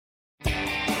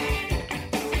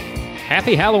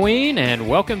Happy Halloween and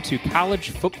welcome to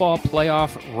College Football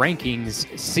Playoff Rankings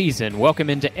season. Welcome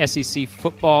into SEC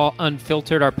Football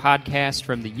Unfiltered, our podcast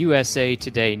from the USA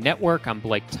Today Network. I'm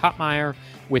Blake Topmeyer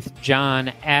with John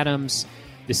Adams.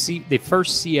 The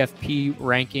first CFP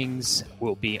rankings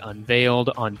will be unveiled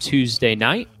on Tuesday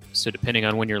night. So depending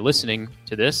on when you're listening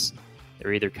to this,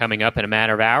 they're either coming up in a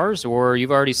matter of hours or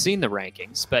you've already seen the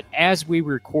rankings. But as we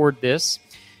record this,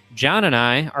 John and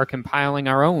I are compiling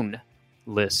our own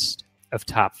list of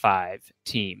top 5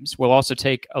 teams. We'll also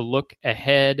take a look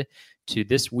ahead to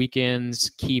this weekend's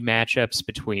key matchups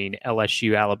between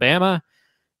LSU, Alabama,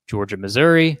 Georgia,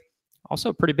 Missouri.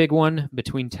 Also a pretty big one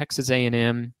between Texas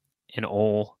A&M and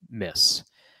Ole Miss.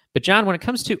 But John, when it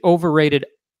comes to overrated,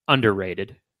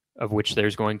 underrated, of which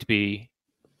there's going to be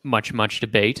much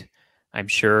debate, I'm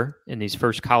sure, in these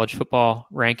first college football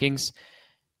rankings, it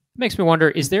makes me wonder,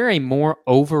 is there a more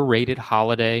overrated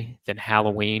holiday than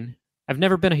Halloween? I've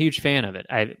never been a huge fan of it.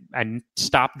 I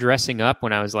stopped dressing up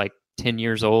when I was like 10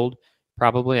 years old,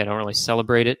 probably. I don't really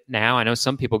celebrate it now. I know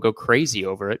some people go crazy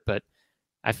over it, but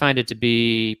I find it to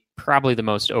be probably the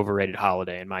most overrated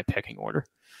holiday in my pecking order.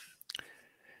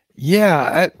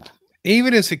 Yeah,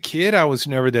 even as a kid, I was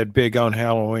never that big on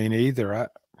Halloween either.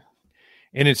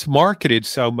 And it's marketed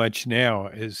so much now.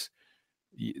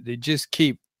 They just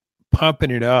keep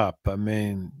pumping it up. I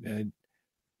mean,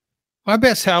 my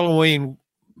best Halloween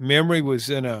memory was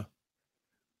in a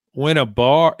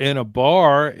bar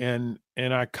and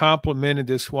I complimented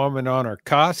this woman on her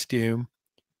costume,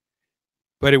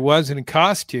 but it wasn't a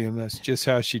costume. That's just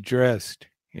how she dressed.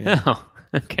 Yeah. Oh,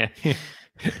 okay.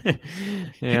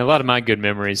 Yeah, a lot of my good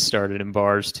memories started in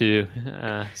bars too.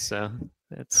 So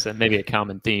that's maybe a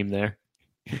common theme there.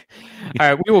 All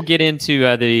right, we will get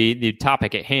into the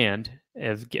topic at hand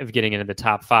of getting into the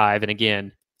top 5. And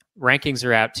again, rankings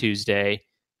are out Tuesday.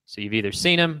 So you've either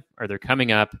seen them or they're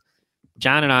coming up.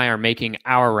 John and I are making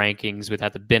our rankings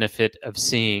without the benefit of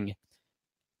seeing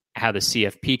how the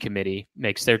CFP committee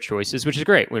makes their choices, which is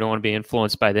great. We don't want to be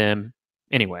influenced by them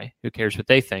anyway. Who cares what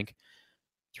they think?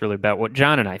 It's really about what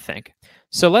John and I think.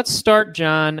 So let's start,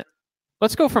 John.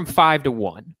 Let's go from 5 to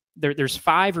 1. There's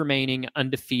 5 remaining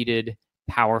undefeated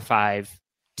Power 5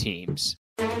 teams.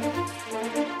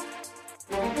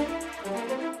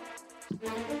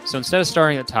 So instead of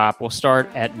starting at the top, we'll start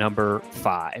at number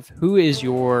 5. Who is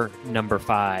your number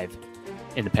 5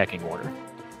 in the pecking order?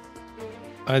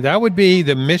 That would be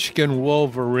the Michigan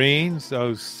Wolverines,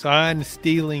 those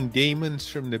sign-stealing demons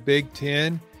from the Big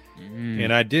Ten.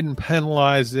 And I didn't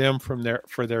penalize them for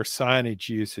their signage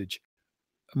usage.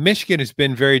 Michigan has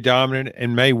been very dominant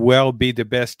and may well be the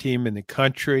best team in the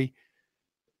country,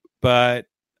 but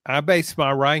I base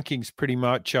my rankings pretty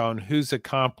much on who's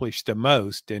accomplished the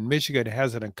most, and Michigan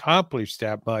hasn't accomplished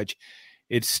that much.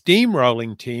 It's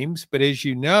steamrolling teams, but as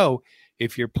you know,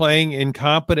 if you're playing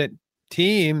incompetent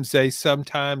teams, they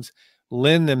sometimes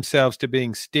lend themselves to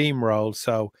being steamrolled.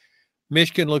 So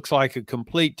Michigan looks like a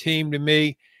complete team to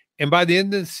me. And by the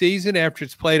end of the season, after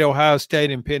it's played Ohio State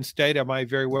and Penn State, I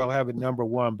might very well have it number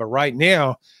 1. But right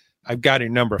now, I've got it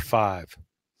number 5.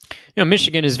 You know,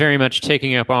 Michigan is very much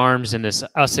taking up arms in this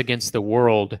us against the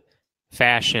world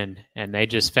fashion, and they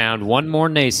just found one more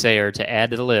naysayer to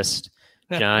add to the list.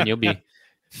 John, you'll be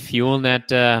fueling that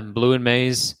Blue and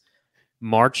Maize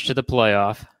march to the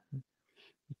playoff.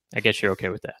 I guess you're okay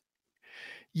with that.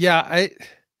 Yeah,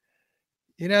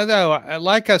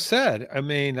 like I said, I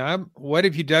mean, what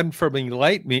have you done for me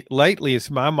lately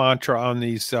is my mantra on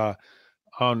these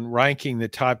on ranking the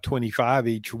top 25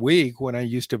 each week. When I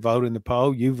used to vote in the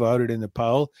poll, you voted in the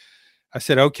poll. I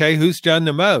said, okay, who's done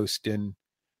the most? And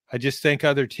I just think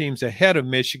other teams ahead of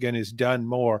Michigan has done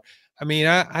more. I mean,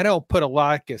 I don't put a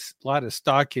lot of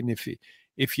stock in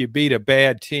if you beat a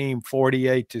bad team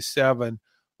 48-7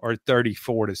 or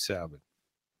 34-7.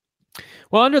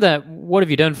 Well, under that, what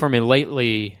have you done for me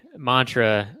lately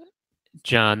mantra,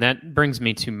 John, that brings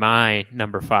me to my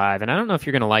number 5. And I don't know if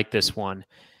you're going to like this one,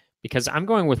 because I'm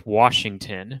going with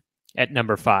Washington at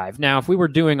number 5. Now, if we were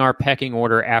doing our pecking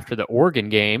order after the Oregon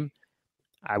game,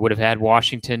 I would have had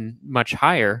Washington much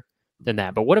higher than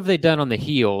that. But what have they done on the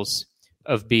heels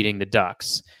of beating the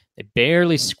Ducks? They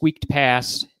barely squeaked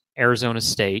past Arizona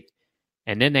State,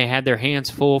 and then they had their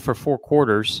hands full for 4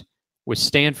 quarters with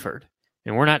Stanford.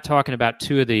 And we're not talking about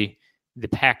 2 of the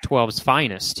Pac-12's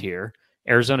finest here.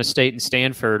 Arizona State and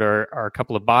Stanford are a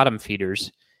couple of bottom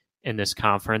feeders in this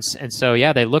conference. And so,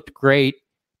 yeah, they looked great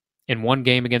in one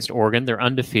game against Oregon. They're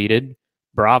undefeated.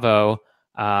 Bravo.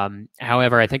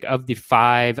 However, I think of the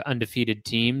 5 undefeated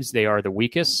teams, they are the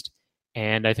weakest.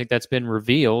 And I think that's been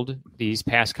revealed these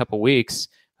past couple weeks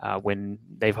when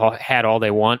they've had all they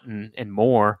want and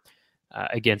more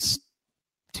against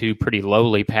two pretty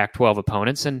lowly Pac-12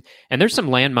 opponents, and there's some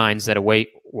landmines that await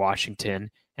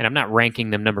Washington, and I'm not ranking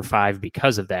them number 5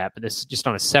 because of that, but this is just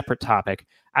on a separate topic.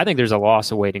 I think there's a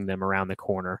loss awaiting them around the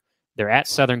corner. They're at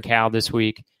Southern Cal this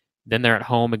week, then they're at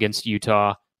home against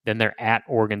Utah, then they're at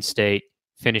Oregon State,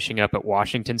 finishing up at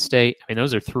Washington State. I mean,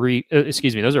 those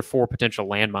are 4 potential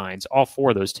landmines. All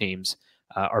 4 of those teams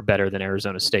are better than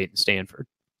Arizona State and Stanford.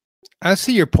 I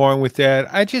see your point with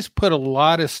that. I just put a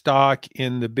lot of stock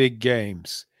in the big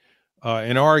games.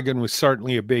 And Oregon was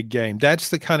certainly a big game. That's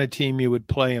the kind of team you would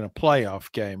play in a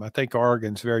playoff game. I think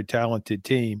Oregon's a very talented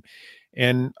team.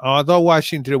 And although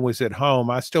Washington was at home,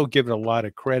 I still give it a lot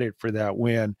of credit for that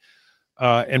win,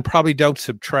 and probably don't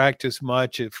subtract as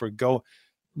much for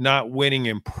not winning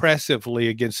impressively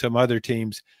against some other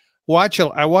teams.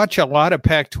 I watch a lot of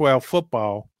Pac-12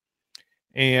 football,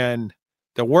 and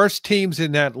the worst teams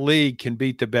in that league can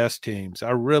beat the best teams.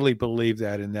 I really believe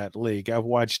that in that league. I've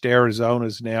watched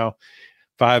Arizona's now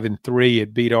 5-3.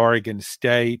 It beat Oregon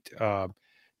State.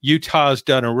 Utah's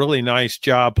done a really nice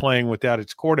job playing without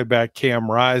its quarterback, Cam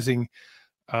Rising,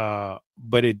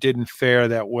 but it didn't fare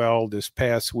that well this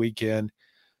past weekend.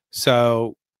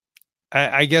 So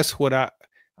I guess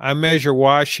I measure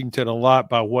Washington a lot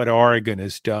by what Oregon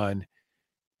has done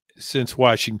since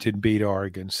Washington beat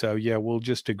Oregon. So, yeah, we'll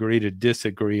just agree to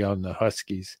disagree on the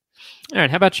Huskies. All right.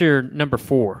 How about your number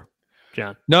 4,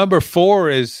 John? Number 4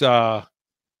 is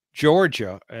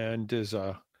Georgia, and as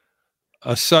a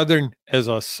Southern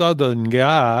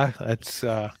guy, that's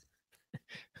that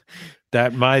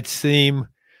might seem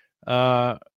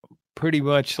pretty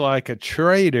much like a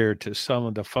traitor to some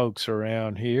of the folks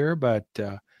around here, but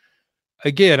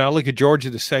again, I look at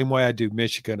Georgia the same way I do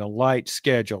Michigan, a light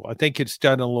schedule. I think it's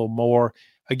done a little more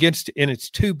in its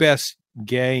 2 best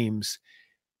games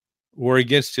were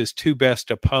against his 2 best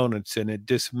opponents, and it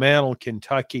dismantled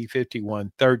Kentucky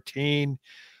 51-13.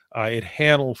 It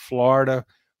handled Florida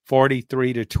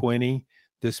 43-20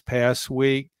 this past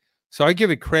week. So I give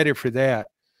it credit for that.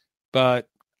 But,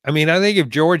 I mean, I think if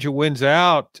Georgia wins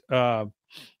out, it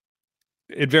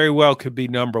very well could be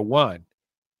number 1.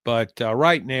 But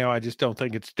right now, I just don't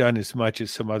think it's done as much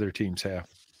as some other teams have.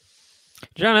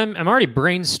 John, I'm already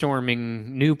brainstorming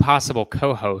new possible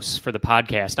co-hosts for the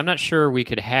podcast. I'm not sure we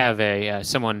could have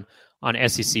someone on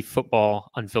SEC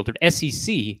Football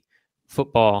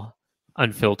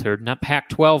Unfiltered, not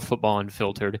Pac-12 Football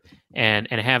Unfiltered, and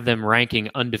have them ranking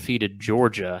undefeated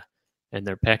Georgia in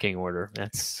their pecking order.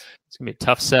 It's going to be a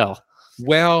tough sell.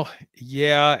 Well,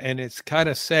 yeah, and it's kind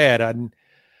of sad.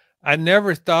 I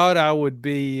never thought I would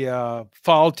be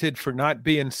faulted for not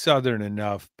being Southern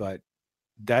enough, but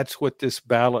that's what this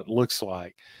ballot looks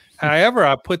like. However,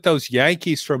 I put those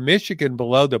Yankees from Michigan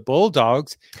below the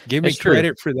Bulldogs. Give me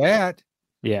credit for that.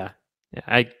 Yeah.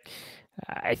 I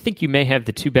think you may have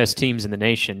the 2 best teams in the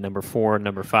nation, number 4 and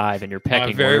number 5, in your pecking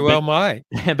order. Very well might.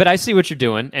 But I see what you're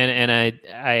doing, and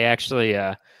I actually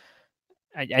I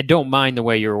don't mind the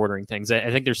way you're ordering things. I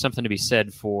think there's something to be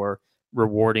said for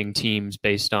rewarding teams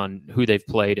based on who they've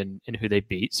played and who they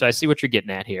beat. So I see what you're getting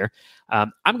at here.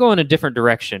 I'm going a different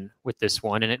direction with this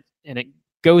one, and it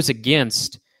goes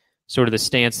against sort of the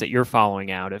stance that you're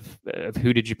following out of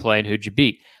who did you play and who'd you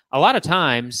beat. A lot of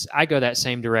times I go that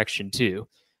same direction too.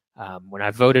 When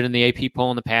I voted in the AP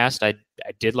poll in the past, I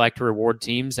did like to reward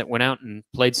teams that went out and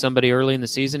played somebody early in the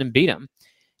season and beat them.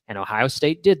 And Ohio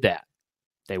State did that.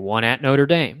 They won at Notre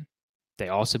Dame. They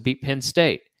also beat Penn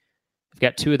State. They've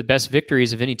got 2 of the best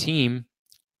victories of any team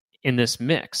in this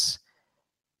mix.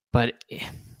 But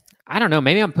I don't know.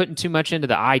 Maybe I'm putting too much into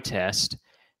the eye test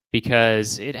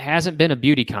because it hasn't been a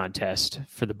beauty contest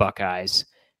for the Buckeyes.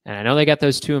 And I know they got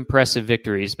those 2 impressive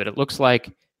victories, but it looks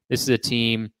like this is a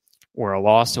team where a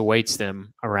loss awaits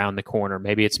them around the corner.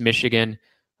 Maybe it's Michigan.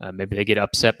 Maybe they get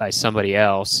upset by somebody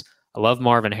else. I love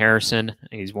Marvin Harrison.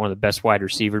 He's one of the best wide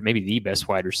receivers, maybe the best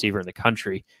wide receiver in the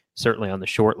country, certainly on the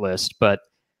short list. But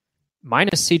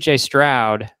minus C.J.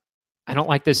 Stroud, I don't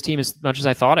like this team as much as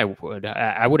I thought I would.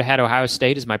 I would have had Ohio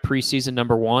State as my preseason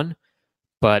number 1,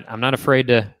 but I'm not afraid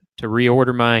to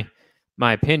reorder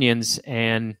my opinions.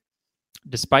 And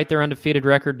despite their undefeated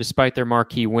record, despite their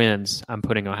marquee wins, I'm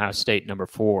putting Ohio State number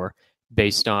 4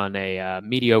 based on a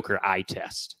mediocre eye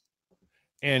test.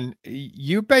 And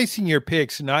you're basing your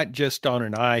picks not just on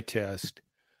an eye test,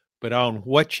 but on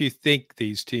what you think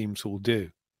these teams will do.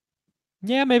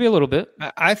 Yeah, maybe a little bit.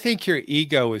 I think your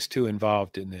ego is too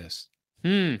involved in this.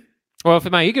 Well, if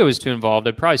my ego was too involved,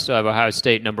 I'd probably still have Ohio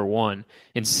State number 1,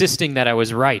 insisting that I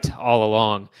was right all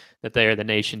along, that they are the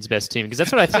nation's best team. Because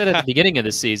that's what I said at the beginning of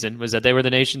the season, was that they were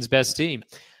the nation's best team.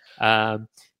 I've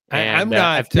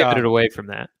pivoted away from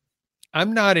that.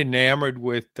 I'm not enamored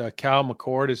with Cal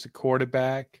McCord as the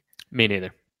quarterback. Me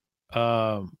neither.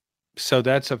 So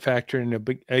that's a factor.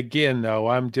 Again, though,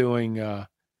 I'm doing.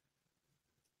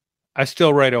 I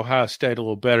still rate Ohio State a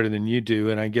little better than you do,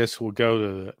 and I guess we'll go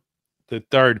to the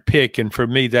third pick, and for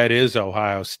me, that is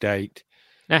Ohio State.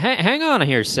 Now, hang on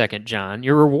here a second, John.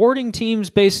 You're rewarding teams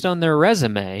based on their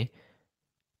resume.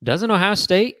 Doesn't Ohio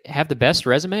State have the best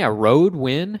resume? A road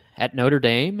win at Notre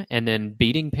Dame and then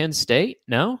beating Penn State?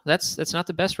 No, that's not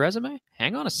the best resume?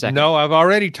 Hang on a second. No, I've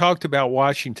already talked about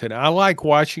Washington. I like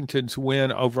Washington's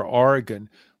win over Oregon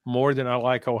more than I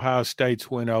like Ohio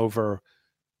State's win over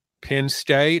Penn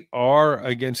State or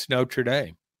against Notre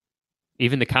Dame.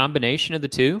 Even the combination of the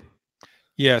two?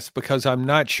 Yes, because I'm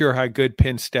not sure how good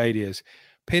Penn State is.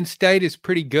 Penn State is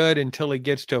pretty good until it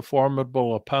gets to a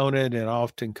formidable opponent and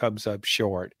often comes up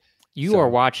short. You are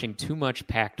watching too much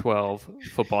Pac-12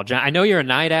 football, John. I know you're a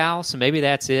night owl, so maybe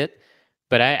that's it.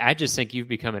 But I just think you've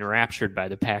become enraptured by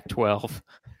the Pac-12.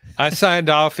 I signed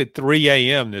off at 3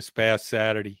 a.m. this past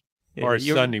Saturday or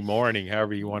Sunday morning,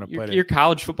 however you want to put it. Your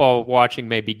college football watching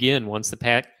may begin once the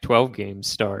Pac-12 games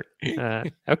start.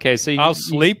 Okay, so I'll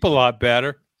sleep a lot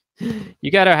better.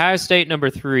 You got Ohio State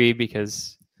number 3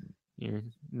 because you're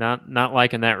not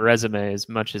liking that resume as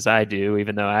much as I do,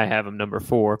 even though I have them number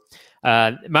 4.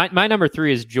 My number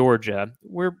 3 is Georgia.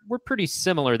 We're pretty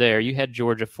similar there. You had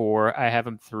Georgia 4. I have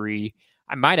them 3.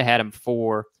 I might have had them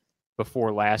 4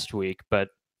 before last week, but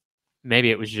maybe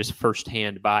it was just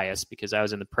firsthand bias because I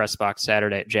was in the press box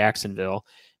Saturday at Jacksonville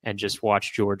and just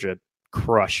watched Georgia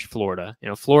crush Florida.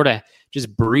 Florida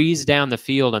just breezed down the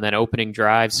field on that opening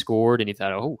drive, scored, and you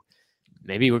thought, oh,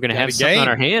 maybe we're going to have something on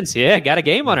our hands. Yeah, got a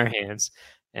game on our hands.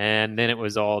 And then it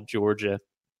was all Georgia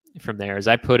from there. As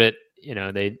I put it,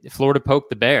 Florida poked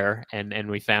the bear, and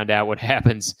we found out what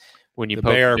happens when you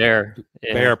poke the bear.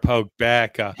 Yeah. Bear poked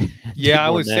back. I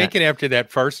was thinking after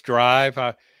that first drive,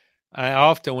 I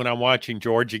often, when I'm watching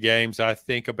Georgia games, I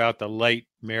think about the late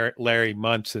Larry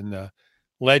Munson, the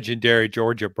legendary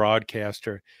Georgia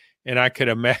broadcaster, and I could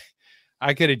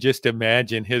have just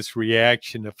imagined his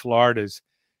reaction to Florida's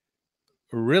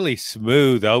really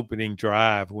smooth opening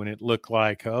drive when it looked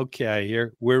like, okay,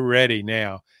 here we're ready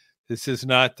now. This is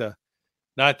not the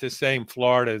same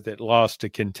Florida that lost to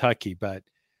Kentucky, but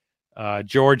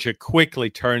Georgia quickly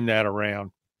turned that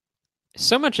around.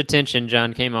 So much attention,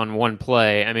 John, came on one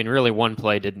play. I mean, really, one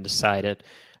play didn't decide it.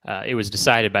 It was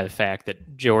decided by the fact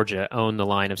that Georgia owned the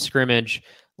line of scrimmage.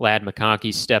 Ladd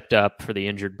McConkey stepped up for the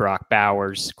injured Brock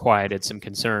Bowers, quieted some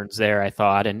concerns there, I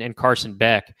thought. And Carson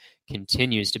Beck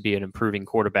continues to be an improving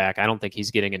quarterback. I don't think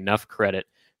he's getting enough credit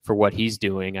for what he's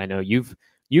doing. I know you've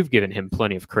given him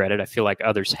plenty of credit. I feel like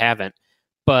others haven't.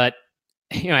 But,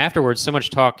 afterwards, so much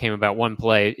talk came about one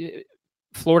play.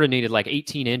 Florida needed like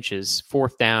 18 inches,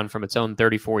 4th down from its own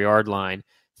 34-yard line.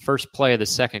 First play of the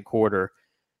second quarter.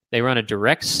 They run a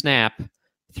direct snap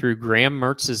through Graham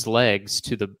Mertz's legs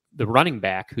to the running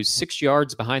back, who's 6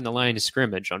 yards behind the line of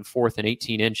scrimmage on 4th and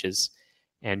 18 inches.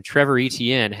 And Trevor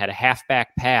Etienne had a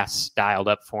halfback pass dialed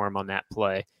up for him on that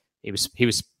play.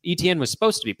 Etienne was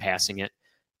supposed to be passing it,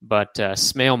 but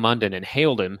Smail Munden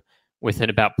inhaled him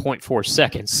within about 0.4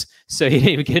 seconds. So he didn't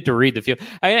even get to read the field.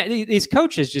 These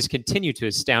coaches just continue to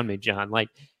astound me, John. Like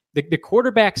the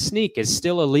quarterback sneak is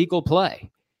still a legal play.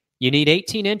 You need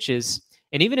 18 inches.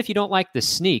 And even if you don't like the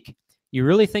sneak, you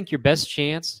really think your best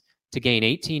chance to gain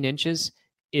 18 inches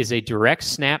is a direct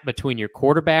snap between your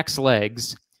quarterback's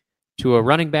legs to a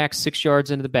running back 6 yards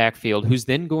into the backfield who's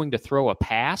then going to throw a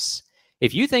pass?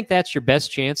 If you think that's your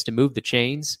best chance to move the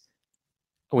chains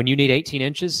when you need 18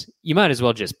 inches, you might as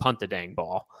well just punt the dang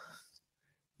ball.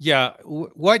 Yeah.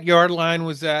 What yard line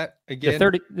was that again?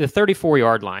 The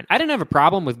 34-yard line. I didn't have a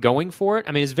problem with going for it.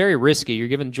 I mean, it's very risky. You're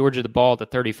giving Georgia the ball at the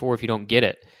 34 if you don't get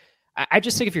it. I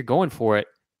just think if you're going for it,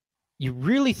 you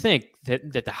really think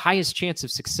that the highest chance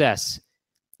of success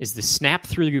is the snap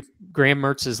through Graham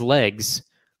Mertz's legs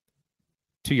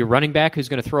to your running back who's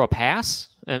going to throw a pass?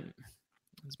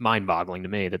 It's mind-boggling to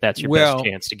me that that's your best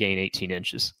chance to gain 18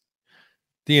 inches.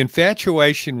 The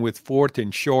infatuation with 4th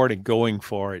and short and going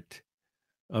for it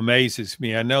amazes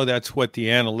me. I know that's what the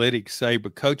analytics say,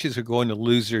 but coaches are going to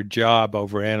lose their job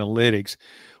over analytics.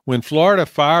 When Florida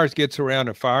gets around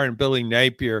to firing Billy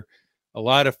Napier, a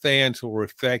lot of fans will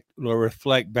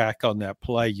reflect back on that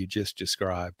play you just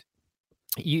described.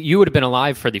 You would have been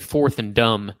alive for the 4th and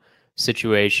dumb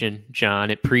situation,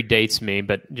 John. It predates me,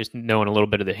 but just knowing a little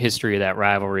bit of the history of that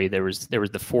rivalry, there was the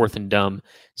 4th and dumb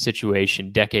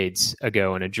situation decades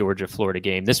ago in a Georgia-Florida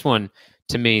game. This one,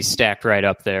 to me, stacked right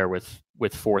up there with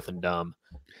 4th and dumb.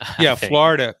 Yeah,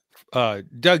 Florida.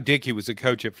 Doug Dickey was a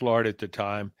coach at Florida at the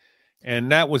time,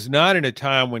 And that was not in a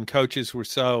time when coaches were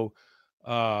so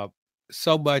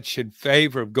much in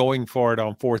favor of going for it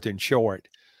on 4th and short.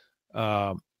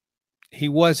 He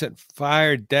wasn't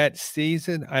fired that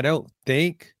season, I don't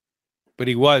think, but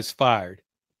he was fired.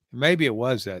 Maybe it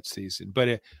was that season,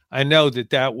 but I know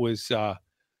that was a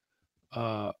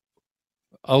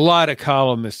lot of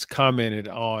columnists commented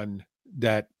on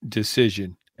that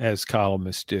decision, as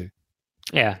columnists do.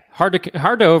 Yeah, hard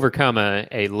to overcome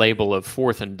a label of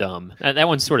 4th and dumb. That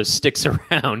one sort of sticks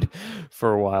around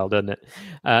for a while, doesn't it?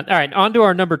 All right, on to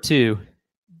our number 2,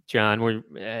 John.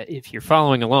 If you're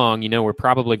following along, we're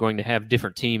probably going to have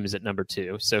different teams at number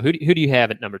 2. So who do you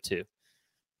have at number 2?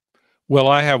 Well,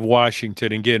 I have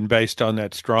Washington, again, based on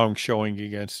that strong showing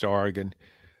against Oregon.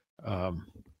 I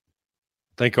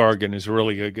think Oregon is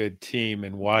really a good team,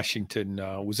 and Washington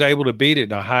was able to beat it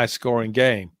in a high-scoring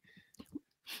game.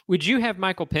 Would you have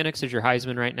Michael Penix as your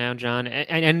Heisman right now, John?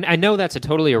 And I know that's a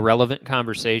totally irrelevant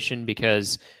conversation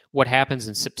because what happens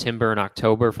in September and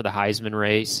October for the Heisman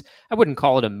race, I wouldn't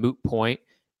call it a moot point,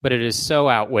 but it is so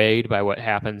outweighed by what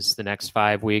happens the next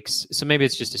 5 weeks. So maybe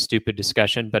it's just a stupid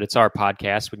discussion, but it's our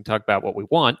podcast. We can talk about what we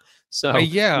want. So,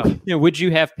 would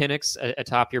you have Penix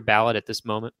atop your ballot at this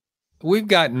moment? We've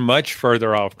gotten much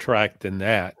further off track than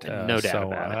that. No doubt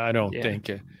about it. I don't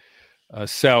think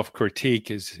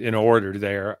self-critique is in order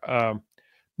there.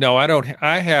 No, I don't.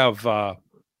 I have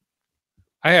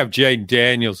Jaden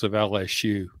Daniels of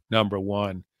LSU, number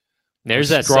 1. There's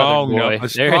that Southern boy.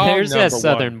 There's that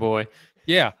Southern boy.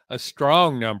 Yeah, a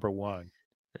strong number 1.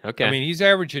 Okay. I mean, he's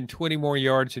averaging 20 more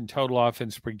yards in total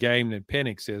offense per game than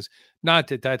Penix is. Not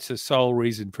that that's the sole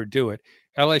reason for doing it.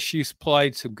 LSU's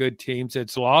played some good teams.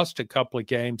 It's lost a couple of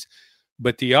games,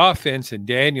 but the offense and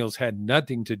Daniels had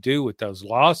nothing to do with those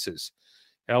losses.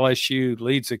 LSU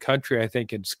leads the country, I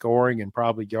think, in scoring and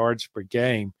probably yards per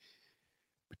game.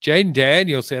 But Jaden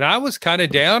Daniels, and I was kind of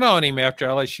down on him after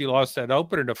LSU lost that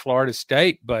opener to Florida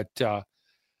State, but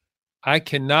I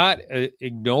cannot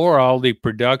ignore all the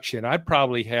production. I'd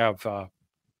probably have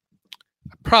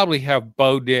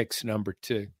Bo Nix number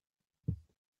 2.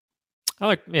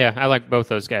 I like both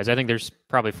those guys. I think there's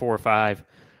probably 4 or 5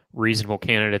 reasonable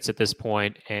candidates at this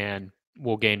point, and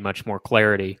we'll gain much more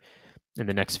clarity in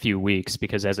the next few weeks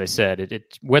because, as I said,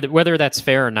 whether that's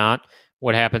fair or not,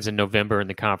 what happens in November in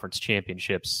the conference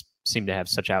championships seem to have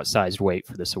such outsized weight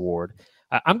for this award.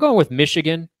 I'm going with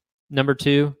Michigan, number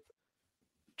 2.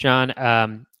 John,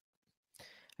 I'm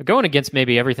going against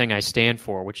maybe everything I stand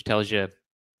for, which tells you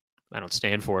I don't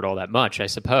stand for it all that much, I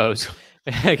suppose.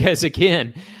 Because,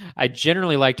 again, I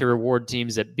generally like to reward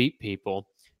teams that beat people,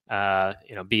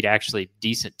 beat actually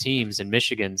decent teams. And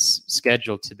Michigan's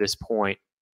schedule to this point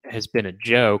has been a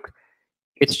joke.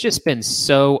 It's just been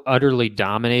so utterly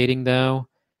dominating, though.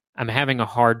 I'm having a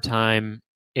hard time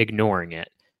ignoring it.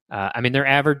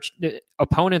 Their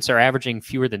opponents are averaging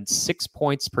fewer than 6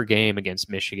 points per game against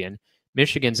Michigan.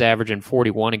 Michigan's averaging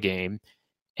 41 a game.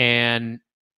 And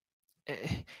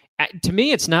to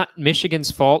me, it's not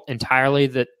Michigan's fault entirely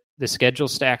that the schedule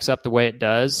stacks up the way it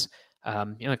does.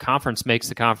 The conference makes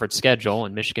the conference schedule,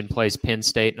 and Michigan plays Penn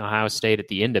State and Ohio State at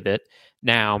the end of it.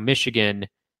 Now, Michigan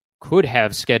could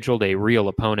have scheduled a real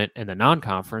opponent in the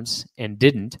non-conference and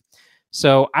didn't.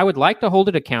 So I would like to hold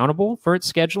it accountable for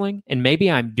its scheduling, and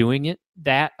maybe I'm doing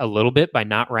that a little bit by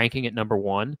not ranking it number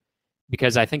 1,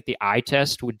 because I think the eye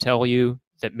test would tell you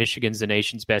that Michigan's the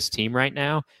nation's best team right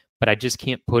now, but I just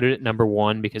can't put it at number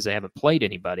 1 because they haven't played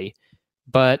anybody.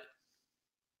 But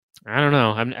I don't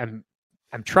know.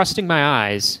 I'm trusting my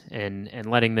eyes and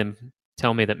letting them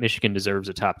tell me that Michigan deserves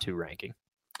a top 2 ranking.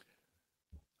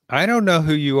 I don't know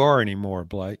who you are anymore,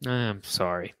 Blake. I'm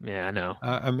sorry. Yeah, I know.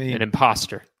 I mean, an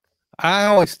imposter. I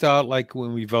always thought, like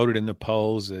when we voted in the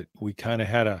polls, that we kind of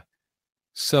had a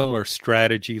similar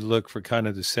strategy, look for kind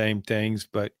of the same things,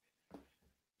 but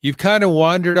you've kind of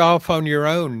wandered off on your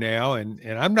own now, and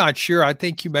I'm not sure. I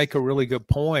think you make a really good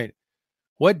point.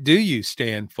 What do you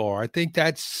stand for? I think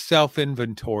that's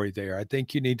self-inventory there. I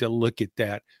think you need to look at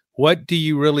that. What do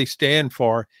you really stand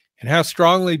for, and how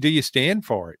strongly do you stand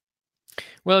for it?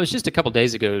 Well, it was just a couple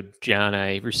days ago, John,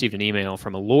 I received an email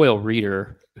from a loyal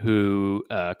reader who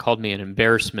called me an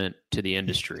embarrassment to the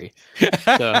industry.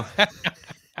 So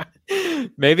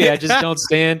maybe I just don't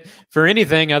stand for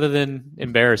anything other than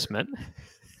embarrassment.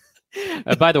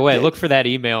 By the way, look for that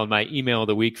email in my Email of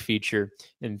the Week feature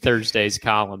in Thursday's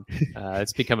column.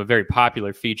 It's become a very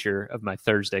popular feature of my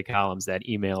Thursday columns, that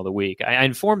Email of the Week. I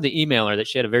informed the emailer that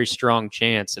she had a very strong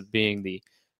chance of being the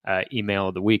Email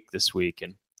of the Week this week,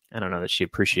 and I don't know that she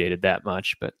appreciated that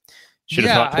much, but should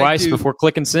have thought twice before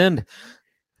clicking send.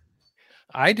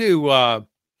 I do.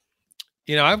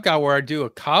 I've got where I do a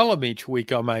column each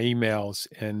week on my emails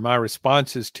and my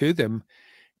responses to them.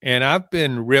 And I've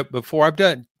been ripped before.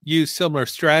 Used similar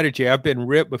strategy. I've been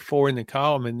ripped before in the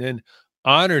column and then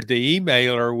honored the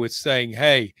emailer with saying,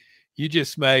 "Hey, you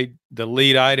just made the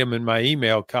lead item in my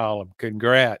email column.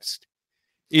 Congrats."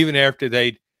 Even after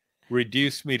they'd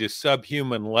reduced me to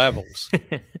subhuman levels.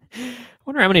 I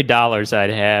wonder how many dollars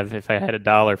I'd have if I had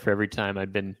 $1 for every time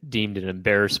I'd been deemed an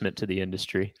embarrassment to the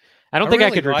industry. I don't think I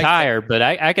could retire, but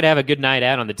I could have a good night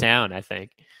out on the town, I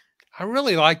think. I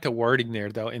really like the wording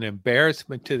there, though, an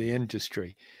embarrassment to the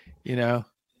industry.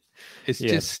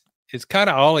 It's kind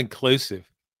of all inclusive.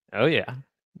 Oh, yeah.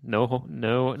 No,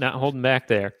 not holding back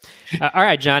there. All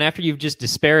right, John, after you've just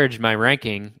disparaged my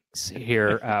rankings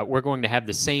here, we're going to have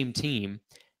the same team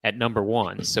at number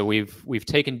 1. So we've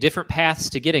taken different paths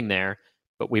to getting there,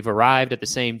 but we've arrived at the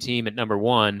same team at number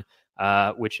 1,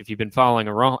 which if you've been following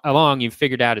along, you've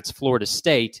figured out it's Florida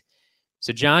State.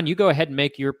 So, John, you go ahead and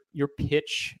make your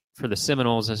pitch for the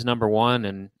Seminoles as number 1,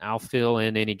 and I'll fill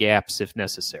in any gaps if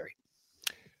necessary.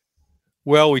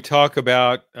 Well, we talk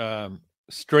about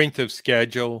strength of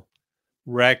schedule,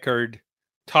 record,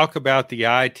 talk about the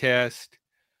eye test,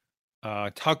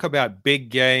 talk about big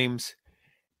games,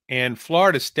 and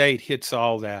Florida State hits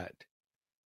all that.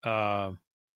 The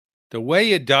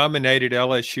way it dominated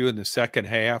LSU in the second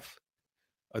half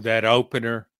of that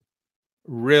opener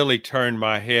really turned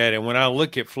my head. And when I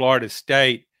look at Florida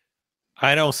State,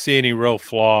 I don't see any real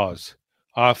flaws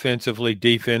offensively,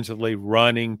 defensively,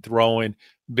 running, throwing,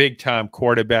 big-time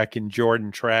quarterback in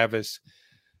Jordan Travis.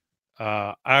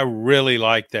 I really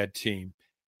like that team.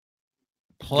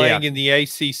 Playing in the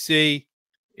ACC,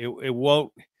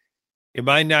 it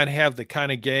might not have the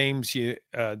kind of games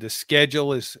the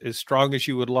schedule is as strong as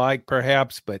you would like,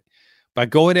 perhaps, but by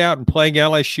going out and playing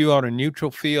LSU on a neutral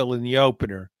field in the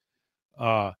opener,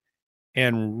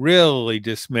 and really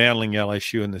dismantling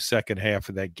LSU in the second half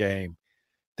of that game,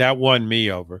 that won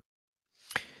me over.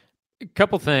 A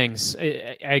couple things.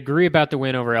 I agree about the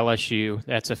win over LSU.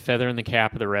 That's a feather in the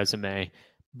cap of the resume.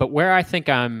 But where I think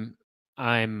I'm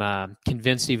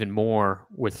convinced even more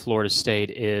with Florida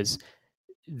State is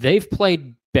they've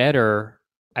played better,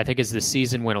 I think, as the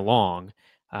season went along.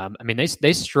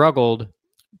 They struggled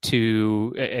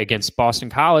against Boston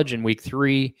College in week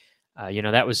 3.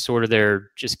 That was sort of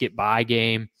their just get by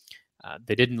game.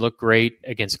 They didn't look great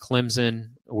against Clemson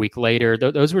a week later.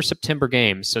 Those were September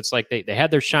games. So it's like they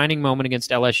had their shining moment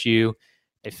against LSU.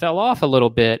 They fell off a little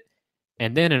bit.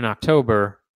 And then in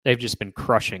October, they've just been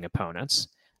crushing opponents.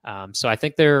 So I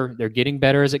think they're getting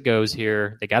better as it goes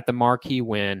here. They got the marquee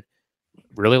win.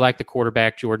 Really like the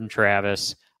quarterback, Jordan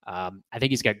Travis. I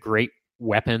think he's got great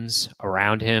weapons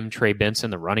around him. Trey Benson,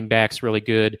 the running back's really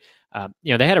good.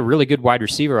 They had a really good wide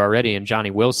receiver already in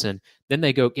Johnny Wilson. Then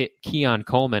they go get Keon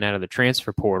Coleman out of the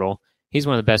transfer portal. He's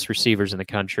one of the best receivers in the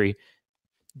country.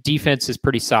 Defense is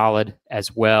pretty solid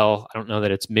as well. I don't know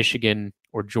that it's Michigan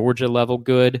or Georgia level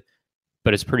good,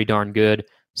 but it's pretty darn good.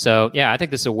 So, I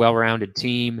think this is a well-rounded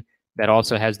team that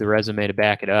also has the resume to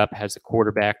back it up, has the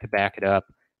quarterback to back it up.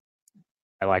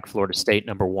 I like Florida State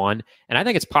number 1. And I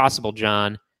think it's possible,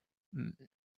 John,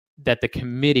 that the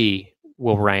committee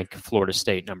will rank Florida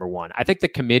State number 1. I think the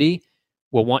committee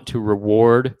will want to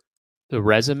reward the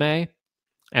resume,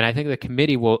 and I think the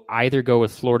committee will either go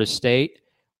with Florida State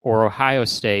or Ohio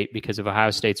State because of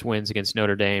Ohio State's wins against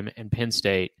Notre Dame and Penn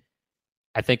State.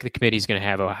 I think the committee is going to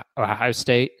have Ohio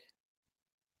State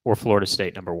or Florida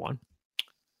State number 1.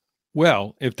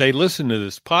 Well, if they listen to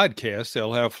this podcast,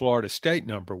 they'll have Florida State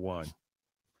number 1.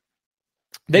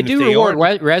 They do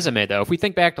reward resume, though. If we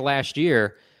think back to last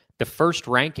year, the first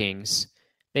rankings,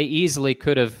 they easily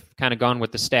could have kind of gone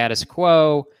with the status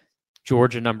quo.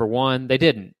 Georgia number 1. They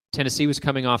didn't. Tennessee was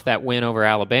coming off that win over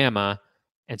Alabama,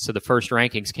 and so the first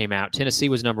rankings came out. Tennessee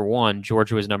was number 1.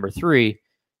 Georgia was number 3,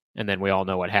 and then we all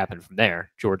know what happened from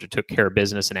there. Georgia took care of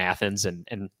business in Athens,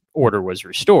 and order was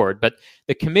restored. But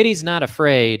the committee's not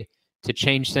afraid to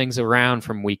change things around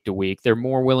from week to week. They're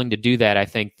more willing to do that, I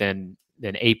think, than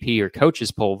AP or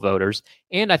coaches poll voters,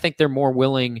 and I think they're more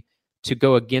willing to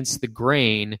go against the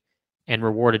grain and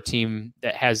reward a team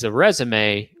that has a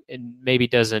resume and maybe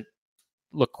doesn't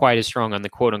look quite as strong on the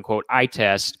quote-unquote eye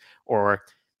test, or,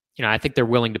 I think they're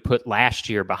willing to put last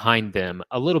year behind them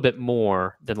a little bit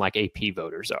more than like AP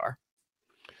voters are.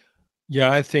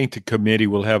 Yeah, I think the committee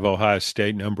will have Ohio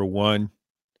State number 1.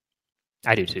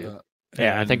 I do too.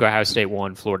 I think Ohio State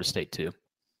 1, Florida State 2.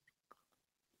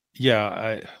 Yeah,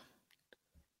 I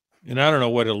don't know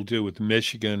what it'll do with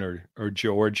Michigan or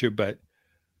Georgia, but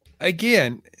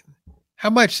again, how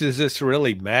much does this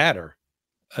really matter?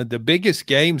 the biggest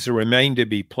games remain to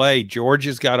be played.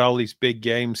 Georgia's got all these big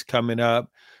games coming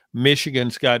up.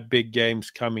 Michigan's got big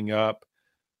games coming up.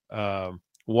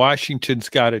 Washington's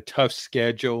got a tough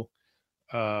schedule.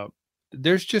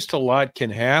 There's just a lot can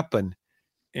happen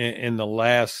in the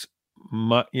last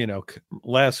month,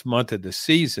 last month of the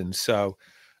season. So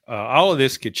all of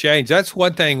this could change. That's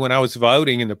one thing when I was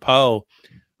voting in the poll,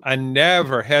 I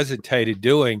never hesitated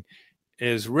doing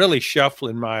is really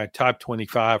shuffling my top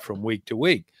 25 from week to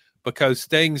week because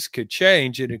things could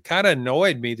change. And it kind of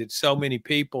annoyed me that so many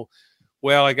people,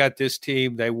 well, I got this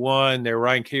team, they won, they're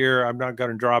ranked here. I'm not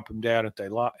going to drop them down if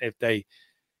they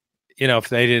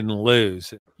didn't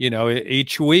lose.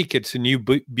 Each week it's a new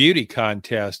beauty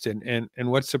contest. And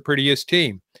what's the prettiest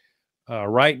team?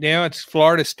 Right now it's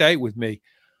Florida State with me.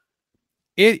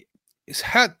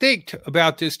 Think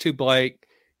about this too, Blake.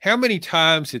 How many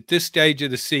times at this stage of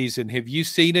the season have you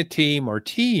seen a team or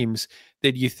teams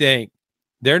that you think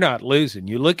they're not losing?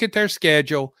 You look at their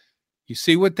schedule, you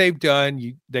see what they've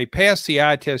done. They passed the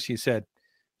eye test. You said,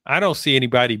 I don't see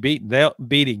anybody beating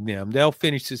them. They'll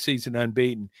finish the season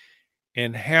unbeaten.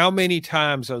 And how many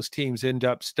times those teams end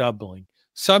up stumbling?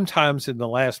 Sometimes in the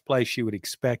last place you would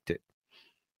expect it.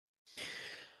 All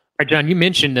right, John, you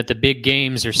mentioned that the big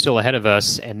games are still ahead of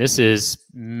us, and this is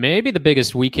maybe the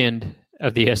biggest weekend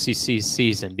of the SEC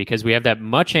season because we have that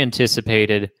much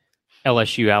anticipated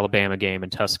LSU Alabama game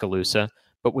in Tuscaloosa,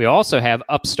 but we also have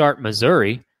upstart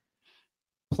Missouri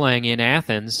playing in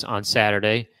Athens on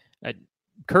Saturday.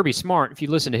 Kirby Smart, if you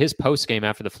listen to his post game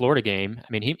after the Florida game, I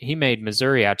mean, he made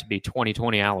Missouri out to be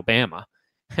 2020 Alabama.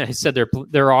 He said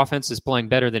their offense is playing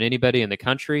better than anybody in the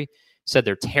country. Said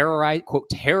they're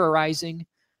terrorizing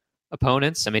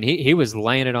opponents. I mean, he was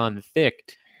laying it on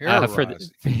thick. For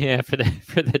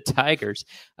the Tigers,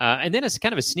 and then it's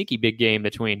kind of a sneaky big game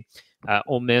between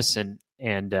Ole Miss and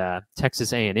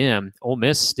Texas A&M. Ole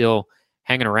Miss still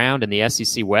hanging around in the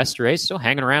SEC West race, still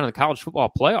hanging around in the college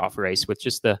football playoff race with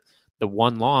just the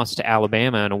one loss to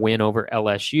Alabama and a win over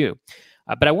LSU.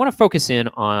 But I want to focus in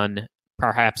on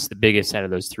perhaps the biggest out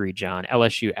of those three, John,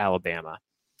 LSU Alabama.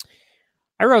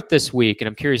 I wrote this week, and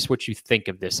I'm curious what you think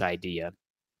of this idea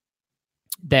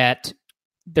that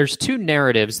there's two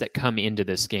narratives that come into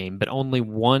this game, but only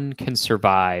one can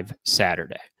survive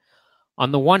Saturday.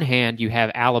 On the one hand, you have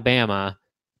Alabama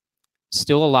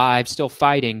still alive, still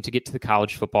fighting to get to the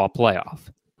college football playoff.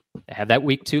 They have that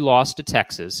week 2 loss to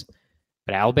Texas,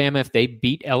 but Alabama, if they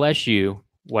beat LSU,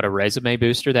 what a resume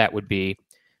booster that would be.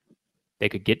 They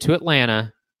could get to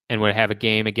Atlanta and would have a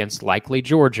game against likely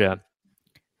Georgia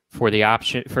for the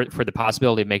option for the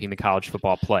possibility of making the college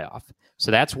football playoff.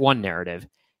 So that's one narrative.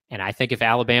 And I think if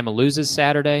Alabama loses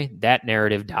Saturday, that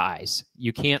narrative dies.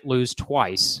 You can't lose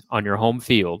twice on your home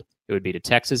field. It would be to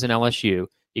Texas and LSU.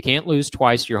 You can't lose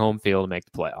twice your home field to make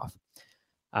the playoff.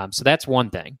 So that's one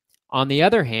thing. On the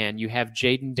other hand, you have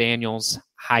Jaden Daniels'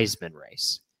 Heisman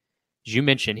race. As you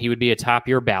mentioned, he would be atop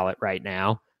your ballot right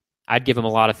now. I'd give him a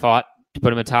lot of thought to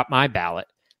put him atop my ballot.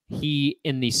 He,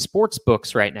 in the sports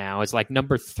books right now, is like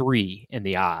number 3 in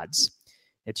the odds.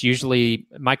 It's usually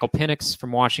Michael Penix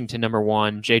from Washington, number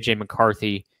 1, J.J.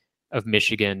 McCarthy of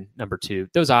Michigan, number 2.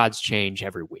 Those odds change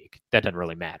every week. That doesn't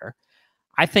really matter.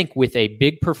 I think with a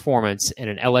big performance and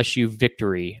an LSU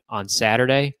victory on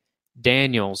Saturday,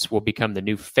 Daniels will become the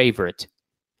new favorite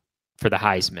for the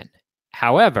Heisman.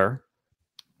 However,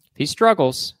 if he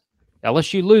struggles,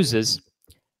 LSU loses,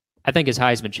 I think his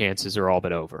Heisman chances are all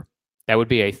but over. That would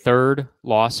be a third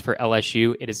loss for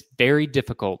LSU. It is very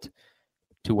difficult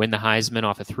to win the Heisman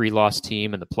off a 3-loss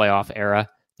team in the playoff era.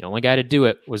 The only guy to do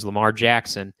it was Lamar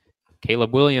Jackson.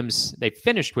 Caleb Williams, they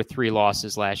finished with 3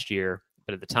 losses last year,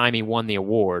 but at the time he won the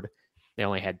award, they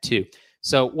only had 2.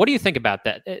 So what do you think about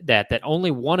that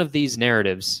only one of these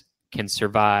narratives can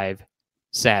survive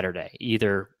Saturday?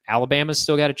 Either Alabama's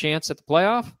still got a chance at the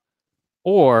playoff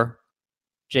or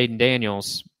Jaden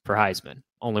Daniels for Heisman.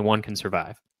 Only one can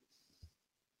survive.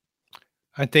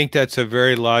 I think that's a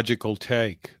very logical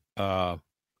take.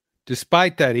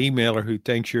 Despite that emailer who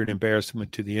thinks you're an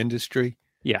embarrassment to the industry.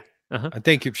 Yeah. Uh-huh. I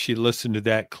think if she listened to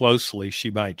that closely, she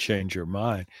might change her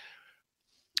mind.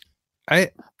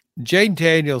 Jaden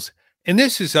Daniels, and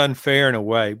this is unfair in a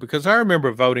way, because I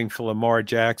remember voting for Lamar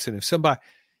Jackson.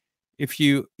 If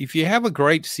you have a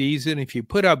great season, if you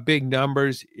put up big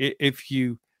numbers, if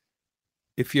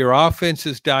your offense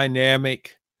is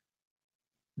dynamic,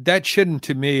 that shouldn't,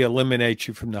 to me, eliminate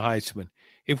you from the Heisman.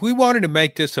 If we wanted to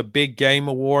make this a big game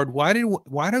award, why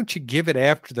don't you give it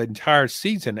after the entire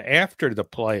season, after the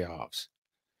playoffs?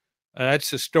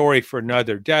 That's a story for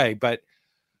another day. But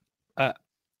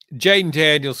Jaden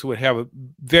Daniels would have a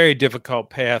very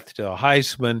difficult path to a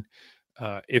Heisman.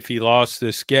 if he lost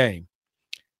this game.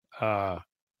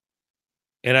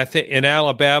 And I think in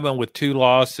Alabama with 2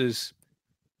 losses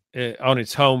on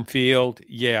its home field,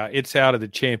 yeah, it's out of the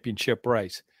championship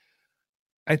race.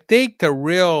 I think the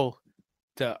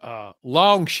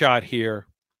long shot here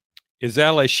is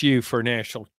LSU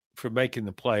for making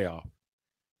the playoff,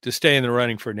 to stay in the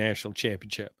running for a national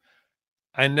championship.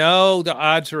 I know the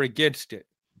odds are against it,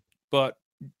 but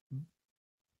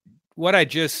what I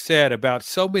just said about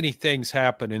so many things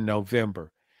happen in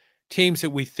November. Teams that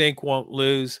we think won't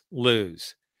lose.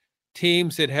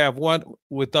 Teams that have one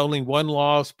with only 1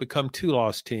 loss become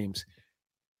 2-loss teams.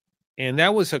 And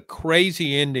that was a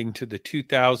crazy ending to the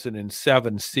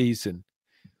 2007 season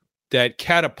that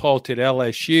catapulted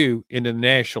LSU into the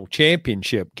national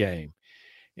championship game.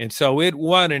 And so it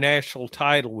won a national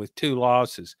title with 2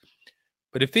 losses.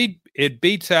 But if it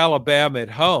beats Alabama at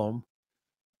home,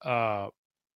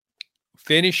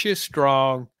 finishes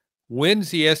strong,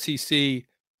 wins the SEC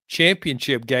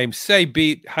championship game,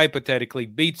 hypothetically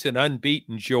beats an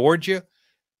unbeaten Georgia,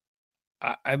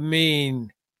 I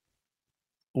mean,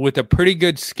 with a pretty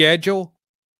good schedule,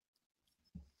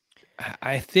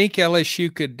 I think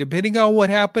LSU could, depending on what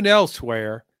happened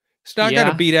elsewhere, it's not going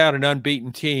to beat out an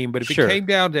unbeaten team, but if it came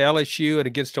down to LSU and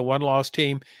against a 1-loss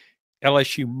team,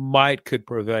 LSU could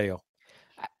prevail.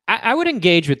 I would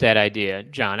engage with that idea,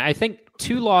 John. I think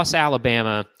 2-loss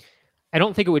Alabama, I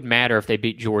don't think it would matter if they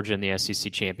beat Georgia in the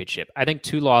SEC championship. I think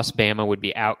 2-loss Bama would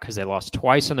be out because they lost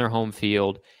twice on their home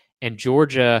field, and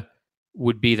Georgia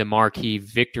would be the marquee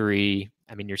victory.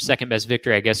 I mean, your second best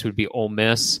victory, I guess, would be Ole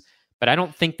Miss, but I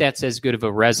don't think that's as good of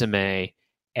a resume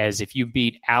as if you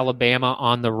beat Alabama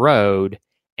on the road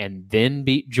and then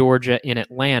beat Georgia in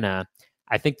Atlanta.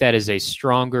 I think that is a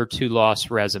stronger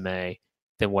 2-loss resume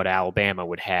than what Alabama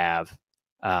would have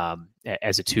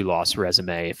as a 2-loss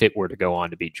resume if it were to go on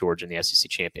to beat Georgia in the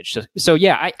SEC championship. So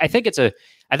yeah, I think it's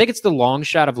the long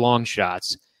shot of long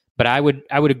shots. But I would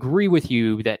agree with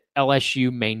you that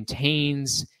LSU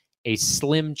maintains a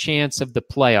slim chance of the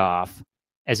playoff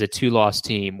as a 2-loss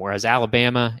team, whereas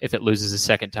Alabama, if it loses a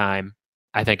second time,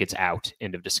 I think it's out.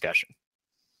 End of discussion.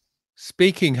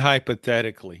 Speaking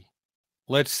hypothetically,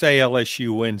 let's say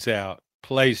LSU wins out,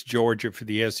 plays Georgia for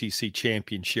the SEC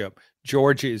championship.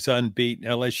 Georgia is unbeaten,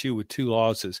 LSU with 2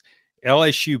 losses.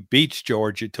 LSU beats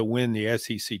Georgia to win the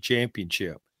SEC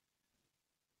championship.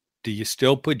 Do you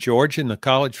still put Georgia in the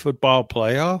college football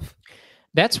playoff?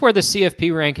 That's where the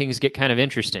CFP rankings get kind of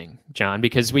interesting, John,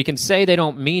 because we can say they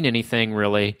don't mean anything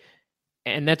really.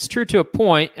 And that's true to a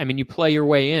point. I mean, you play your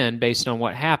way in based on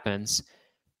what happens.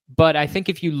 But I think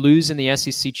if you lose in the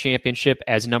SEC championship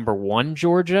as number 1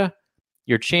 Georgia,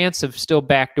 your chance of still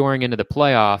backdooring into the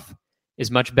playoff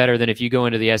is much better than if you go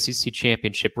into the SEC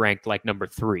championship ranked like number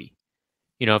 3.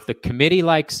 You know, if the committee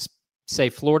likes, say,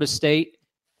 Florida State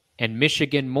and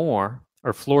Michigan more,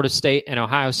 or Florida State and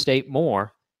Ohio State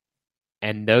more,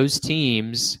 and those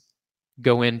teams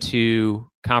go into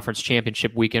conference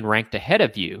championship weekend ranked ahead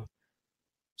of you.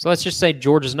 So let's just say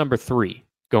Georgia's number 3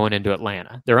 going into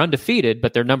Atlanta. They're undefeated,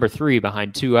 but they're number 3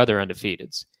 behind 2 other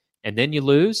undefeateds. And then you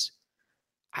lose.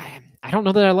 I don't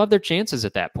know that I love their chances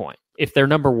at that point. If they're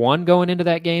number 1 going into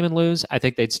that game and lose, I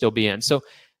think they'd still be in. So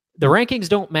the rankings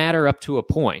don't matter up to a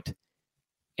point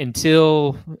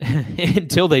until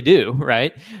they do,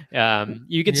 right?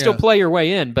 You can still play your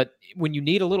way in, but when you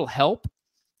need a little help,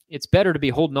 it's better to be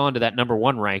holding on to that number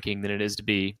 1 ranking than it is to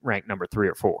be ranked number 3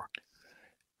 or 4.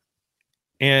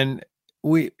 And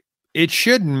it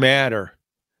shouldn't matter,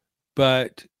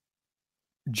 but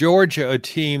Georgia, a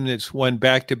team that's won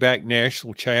back-to-back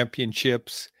national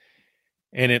championships,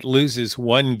 and it loses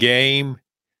 1 game,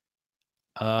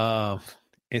 and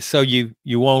so you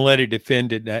won't let it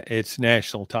defend its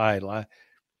national title.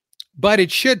 But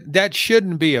that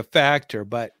shouldn't be a factor,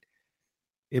 but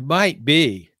it might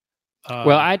be.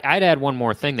 Well, I'd add one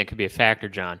more thing that could be a factor,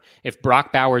 John. If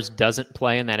Brock Bowers doesn't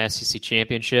play in that SEC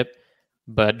championship,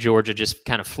 but Georgia just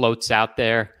kind of floats out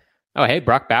there, oh, hey,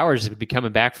 Brock Bowers would be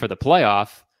coming back for the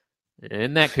playoff,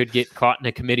 and that could get caught in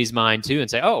a committee's mind too and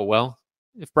say, oh, well,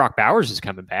 if Brock Bowers is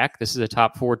coming back, this is a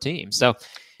top 4 team. So,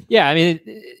 yeah, I mean,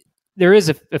 there is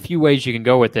a few ways you can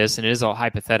go with this, and it is all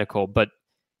hypothetical. But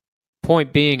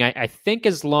point being, I think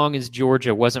as long as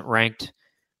Georgia wasn't ranked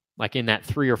like in that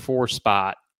 3 or 4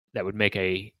 spot, that would make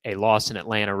a loss in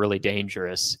Atlanta really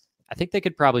dangerous. I think they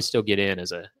could probably still get in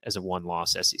as a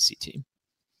 1-loss SEC team.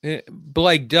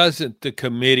 Blake, doesn't the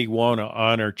committee want to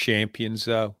honor champions,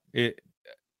 though?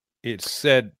 It's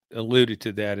alluded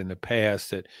to that in the past,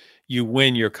 that you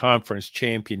win your conference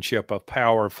championship, a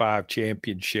Power 5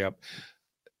 championship.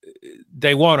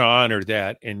 They want to honor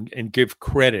that and give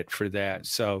credit for that.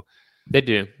 So they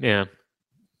do, yeah.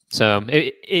 So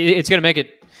it's going to make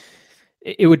it.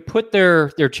 It would put their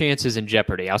chances in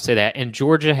jeopardy. I'll say that. And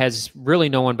Georgia has really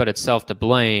no one but itself to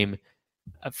blame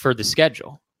for the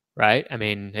schedule, right? I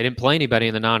mean, they didn't play anybody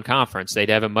in the non-conference. They'd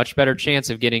have a much better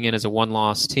chance of getting in as a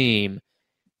one-loss team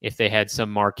if they had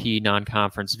some marquee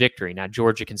non-conference victory. Now,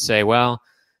 Georgia can say, well,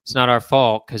 it's not our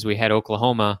fault because we had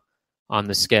Oklahoma on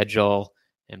the schedule,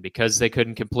 and because they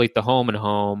couldn't complete the home and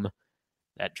home,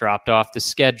 that dropped off the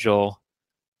schedule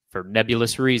for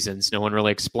nebulous reasons. No one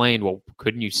really explained, well,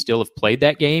 couldn't you still have played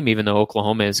that game even though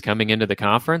Oklahoma is coming into the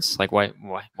conference? Like,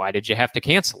 why did you have to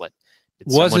cancel it?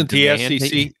 Wasn't the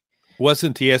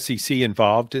SEC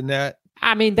involved in that?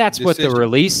 I mean, that's decision? What the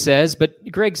release says, but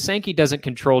Greg Sankey doesn't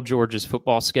control Georgia's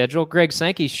football schedule. Greg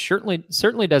Sankey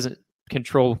certainly doesn't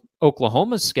control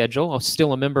Oklahoma's schedule.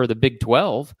 Still a member of the Big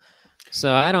 12.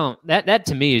 So I don't, that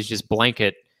to me is just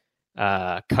blanket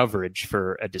coverage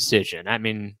for a decision. I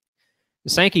mean,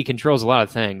 Sankey controls a lot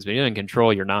of things, but he doesn't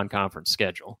control your non-conference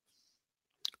schedule.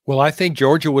 Well, I think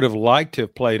Georgia would have liked to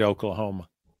have played Oklahoma.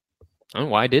 Oh,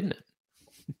 why didn't it?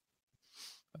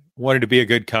 Wanted to be a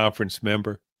good conference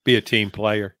member, be a team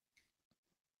player.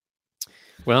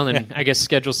 Well, then I guess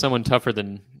schedule someone tougher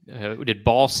than did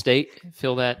Ball State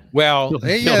fill that? Well,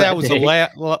 that was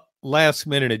a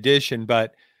last-minute addition.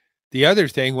 But the other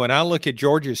thing, when I look at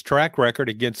Georgia's track record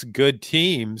against good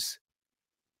teams,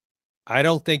 I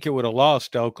don't think it would have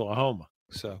lost to Oklahoma.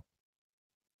 So,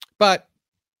 but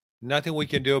nothing we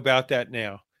can do about that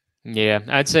now. Yeah,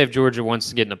 I'd say if Georgia wants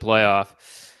to get in the playoff,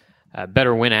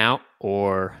 better win out,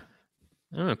 or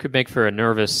I don't know, could make for a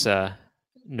nervous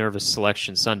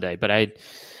selection Sunday. But I'm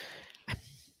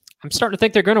starting to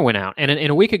think they're going to win out. And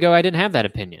a week ago, I didn't have that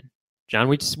opinion. John,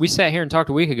 we sat here and talked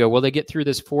a week ago. Will they get through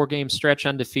this 4-game stretch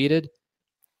undefeated?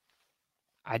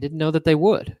 I didn't know that they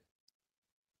would.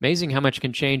 Amazing how much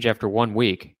can change after 1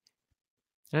 week.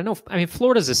 And I mean,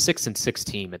 Florida's a 6-6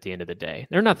 team at the end of the day.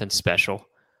 They're nothing special.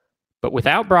 But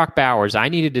without Brock Bowers, I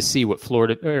needed to see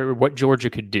what Georgia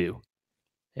could do.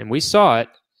 And we saw it,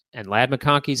 and Ladd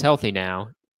McConkey's healthy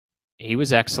now. He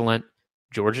was excellent.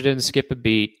 Georgia didn't skip a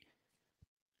beat.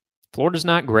 Florida's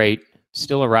not great.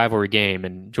 Still a rivalry game,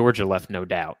 and Georgia left no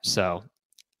doubt. So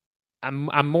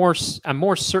I'm more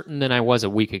certain than I was a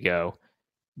week ago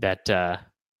that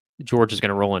Georgia's going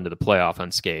to roll into the playoff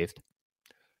unscathed.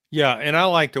 Yeah, and I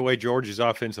like the way Georgia's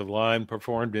offensive line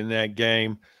performed in that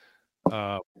game.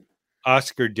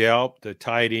 Oscar Delp, the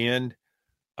tight end,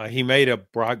 he made a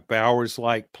Brock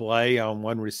Bowers-like play on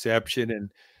one reception,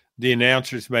 and the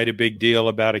announcers made a big deal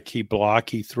about a key block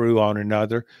he threw on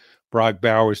another. Brock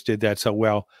Bowers did that so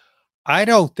well. I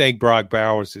don't think Brock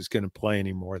Bowers is going to play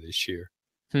anymore this year.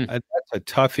 That's a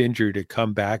tough injury to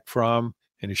come back from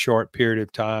in a short period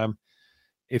of time.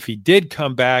 If he did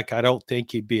come back, I don't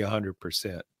think he'd be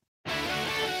 100%.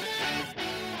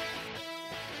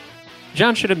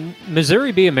 John, should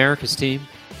Missouri be America's team?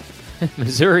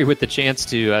 Missouri with the chance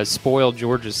to spoil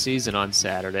Georgia's season on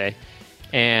Saturday.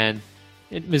 And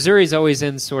Missouri's always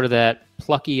in sort of that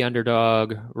plucky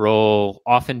underdog role,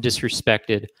 often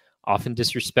disrespected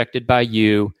by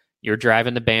you. You're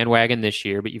driving the bandwagon this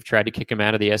year, but you've tried to kick them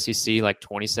out of the SEC like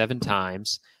 27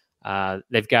 times.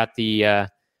 They've got the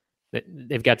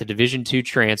Division II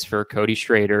transfer, Cody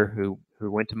Schrader, who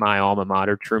went to my alma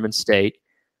mater, Truman State,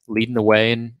 leading the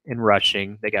way in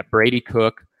rushing. They got Brady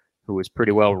Cook, who was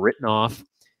pretty well written off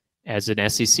as an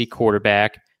SEC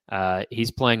quarterback. He's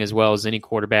playing as well as any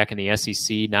quarterback in the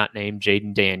SEC, not named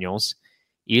Jaden Daniels.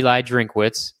 Eli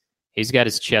Drinkwitz, he's got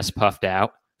his chest puffed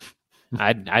out.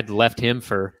 I'd left him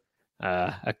for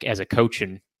as a coach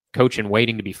and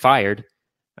waiting to be fired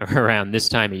around this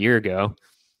time a year ago.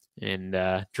 And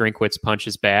Drinkwitz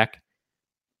punches back,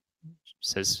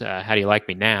 says, "How do you like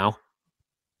me now?"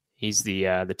 He's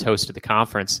the toast of the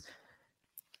conference.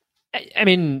 I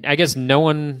mean, I guess no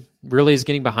one really is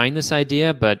getting behind this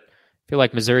idea, but I feel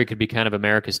like Missouri could be kind of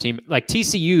America's team. Like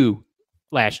TCU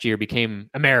last year became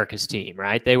America's team,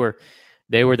 right? They were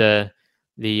the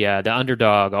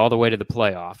underdog all the way to the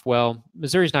playoff. Well,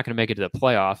 Missouri's not going to make it to the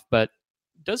playoff, but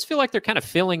it does feel like they're kind of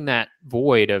filling that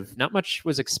void of not much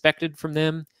was expected from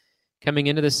them coming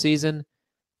into this season.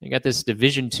 They got this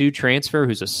Division II transfer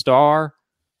who's a star.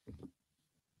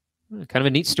 Kind of a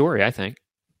neat story, I think.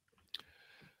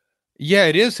 Yeah,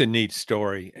 it is a neat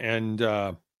story. And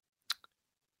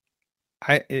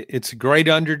it's a great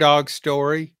underdog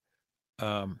story.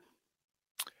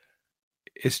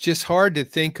 It's just hard to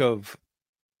think of.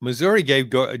 Missouri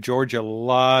gave Georgia a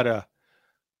lot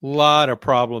of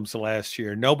problems last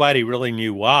year. Nobody really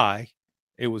knew why.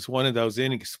 It was one of those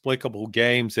inexplicable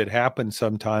games that happen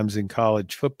sometimes in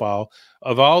college football.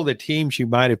 Of all the teams you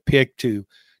might have picked to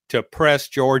to press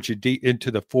Georgia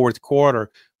into the fourth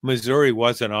quarter, Missouri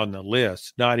wasn't on the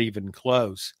list, not even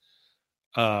close.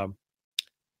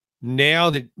 Now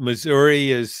that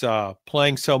Missouri is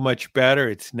playing so much better,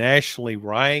 it's nationally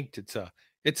ranked.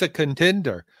 It's a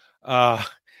contender.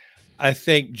 I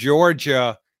think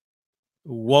Georgia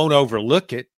won't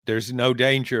overlook it. There's no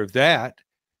danger of that.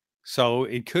 So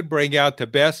it could bring out the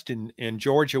best in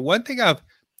Georgia. One thing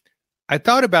I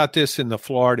thought about this in the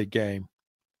Florida game,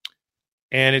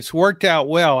 and it's worked out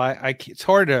well. It's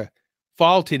hard to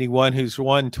fault anyone who's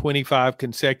won 25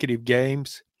 consecutive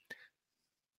games.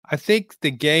 I think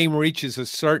the game reaches a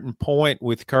certain point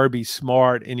with Kirby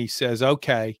Smart, and he says,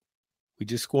 okay, we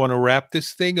just want to wrap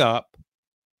this thing up.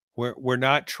 We're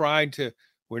not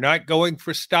going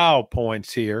for style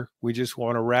points here. We just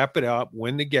want to wrap it up,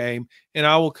 win the game, and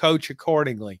I will coach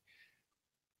accordingly.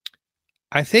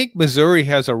 I think Missouri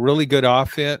has a really good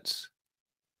offense,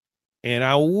 and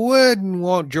I wouldn't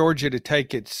want Georgia to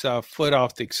take its foot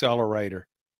off the accelerator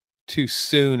too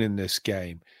soon in this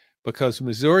game, because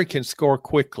Missouri can score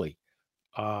quickly.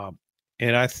 And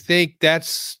I think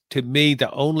that's, to me,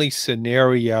 the only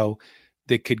scenario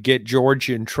that could get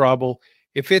Georgia in trouble.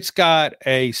 If it's got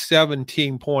a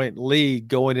 17-point lead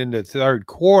going into the third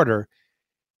quarter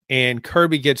and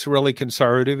Kirby gets really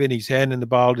conservative and he's handing the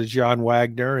ball to John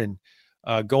Wagner and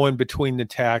going between the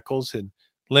tackles and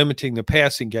limiting the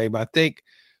passing game, I think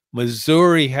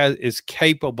Missouri is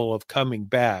capable of coming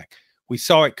back. We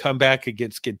saw it come back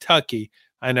against Kentucky.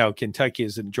 I know Kentucky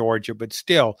isn't Georgia, but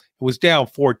still, it was down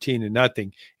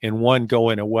 14-0 and one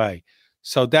going away.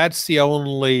 So that's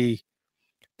only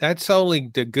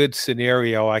the good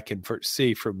scenario I can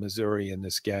see for Missouri in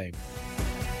this game.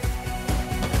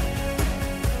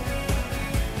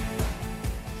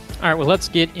 All right, well, let's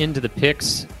get into the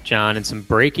picks, John, and some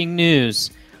breaking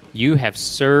news. You have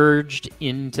surged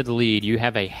into the lead. You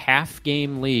have a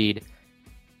half-game lead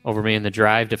over me in the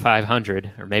drive to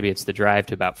 500, or maybe it's the drive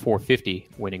to about 450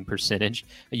 winning percentage.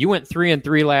 You went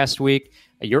 3-3 last week.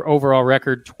 Your overall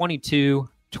record, 22,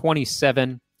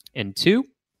 27, and 2.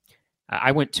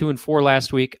 I went 2-4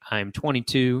 last week. I'm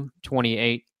 22,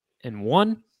 28, and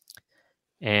 1.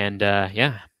 And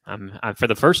I'm for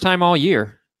the first time all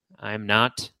year, I'm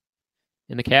not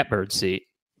in the catbird seat.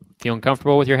 Feeling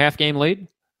comfortable with your half game lead?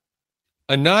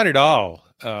 Not at all.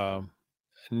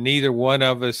 Neither one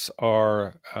of us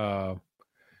are,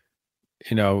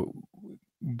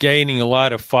 gaining a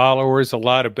lot of followers. A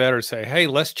lot of bettors say, hey,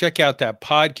 let's check out that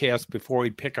podcast before we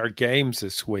pick our games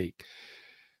this week.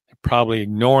 Probably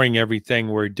ignoring everything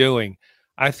we're doing.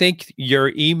 I think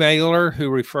your emailer who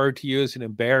referred to you as an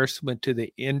embarrassment to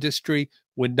the industry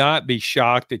would not be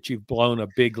shocked that you've blown a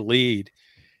big lead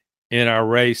in our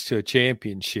race to a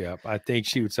championship. I think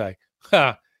she would say,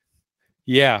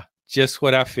 yeah, just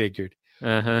what I figured.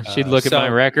 She'd look at my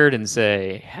record and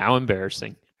say, how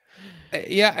embarrassing.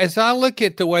 Yeah, as I look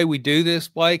at the way we do this,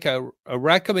 Blake, a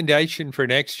recommendation for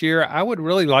next year, I would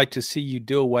really like to see you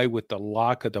do away with the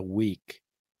lock of the week.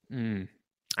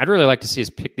 I'd really like to see us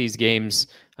pick these games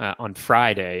on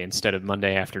Friday instead of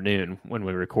Monday afternoon when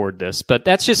we record this. But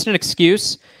that's just an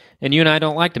excuse, and you and I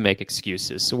don't like to make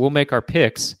excuses. So we'll make our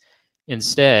picks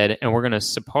instead, and we're going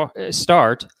to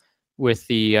start with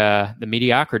the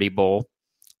Mediocrity Bowl,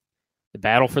 the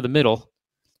battle for the middle.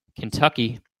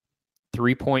 Kentucky,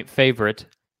 3-point favorite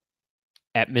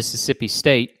at Mississippi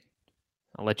State.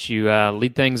 I'll let you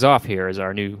lead things off here as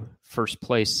our new first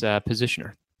place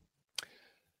positioner.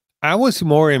 I was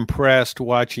more impressed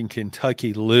watching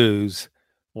Kentucky lose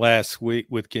last week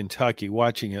with Kentucky,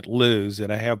 watching it lose, than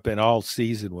I have been all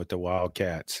season with the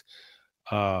Wildcats.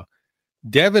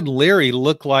 Devin Leary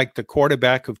looked like the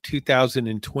quarterback of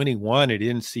 2021 at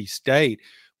NC State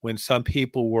when some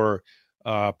people were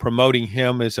promoting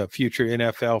him as a future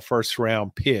NFL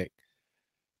first-round pick.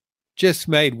 Just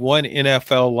made one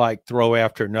NFL-like throw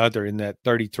after another in that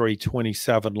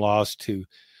 33-27 loss to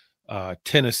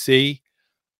Tennessee.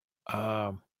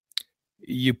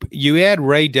 You add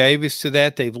Ray Davis to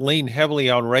that. They've leaned heavily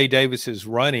on Ray Davis's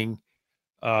running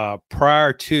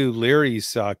prior to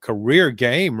Leary's career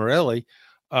game, really.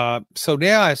 So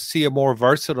now I see a more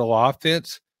versatile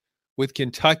offense with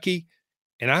Kentucky.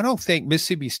 And I don't think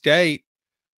Mississippi State,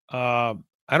 I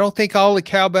don't think all the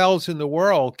cowbells in the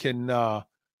world can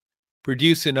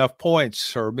produce enough points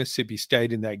for Mississippi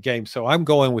State in that game. So I'm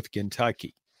going with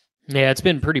Kentucky. Yeah, it's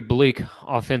been pretty bleak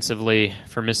offensively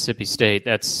for Mississippi State.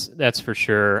 That's for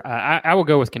sure. I will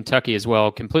go with Kentucky as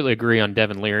well. Completely agree on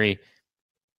Devin Leary.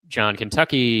 John,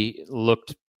 Kentucky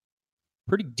looked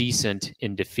pretty decent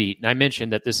in defeat. And I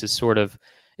mentioned that this is sort of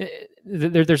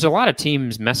there's a lot of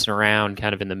teams messing around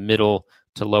kind of in the middle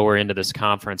to lower into this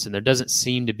conference, and there doesn't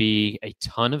seem to be a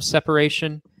ton of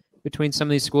separation between some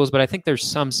of these schools, but I think there's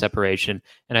some separation,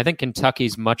 and I think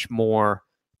Kentucky's much more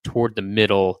toward the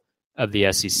middle of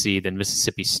the SEC than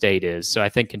Mississippi State is. So I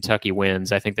think Kentucky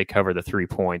wins. I think they cover the 3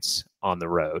 points on the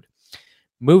road.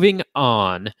 Moving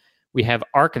on, we have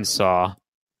Arkansas.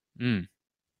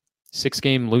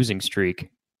 6-game losing streak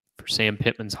for Sam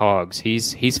Pittman's Hogs.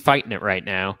 He's fighting it right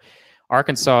now.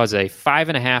 Arkansas is a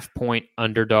 5.5-point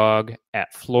underdog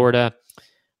at Florida.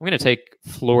 I'm going to take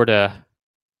Florida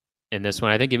in this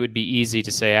one. I think it would be easy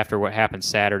to say after what happened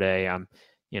Saturday,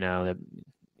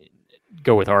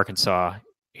 go with Arkansas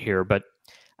here, but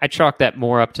I chalk that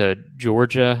more up to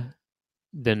Georgia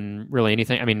than really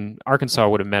anything. I mean, Arkansas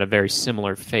would have met a very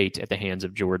similar fate at the hands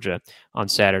of Georgia on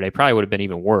Saturday. Probably would have been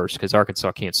even worse because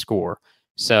Arkansas can't score.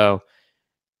 So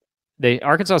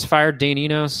Arkansas's fired Dane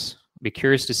Enos. Be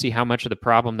curious to see how much of the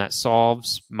problem that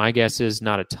solves. My guess is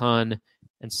not a ton.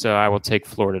 And so I will take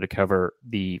Florida to cover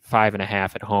the 5.5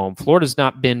 at home. Florida's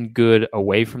not been good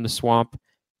away from the Swamp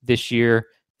this year.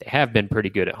 They have been pretty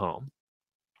good at home.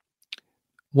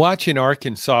 Watching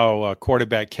Arkansas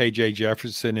quarterback KJ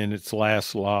Jefferson in its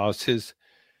last loss,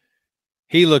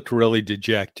 he looked really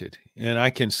dejected, and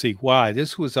I can see why. I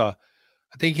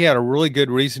think he had a really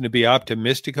good reason to be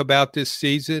optimistic about this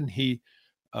season. He's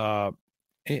a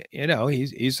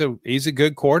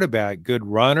good quarterback, good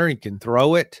runner. He can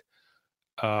throw it.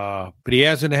 But he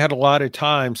hasn't had a lot of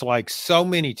times, like so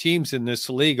many teams in this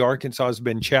league, Arkansas has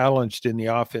been challenged in the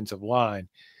offensive line.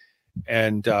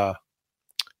 And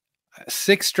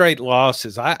 6 straight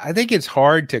losses. I think it's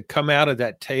hard to come out of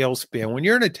that tailspin. When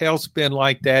you're in a tailspin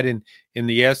like that in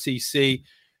the SEC,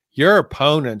 your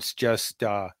opponents just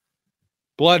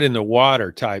blood in the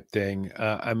water type thing.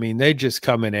 They just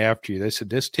come in after you. They said,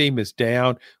 this team is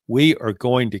down. We are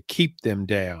going to keep them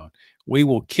down. We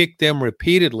will kick them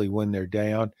repeatedly when they're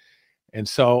down. And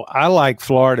so I like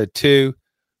Florida too.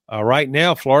 Right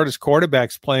now, Florida's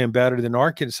quarterback's playing better than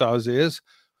Arkansas's is.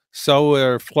 So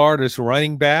are Florida's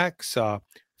running backs.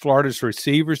 Florida's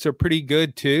receivers are pretty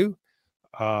good too.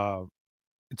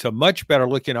 It's a much better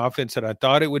looking offense than I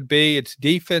thought it would be. Its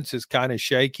defense is kind of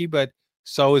shaky, but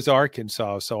so is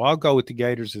Arkansas. So I'll go with the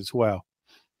Gators as well.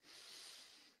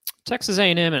 Texas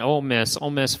A&M and Ole Miss.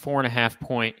 Ole Miss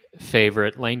 4.5-point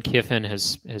favorite. Lane Kiffin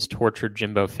has tortured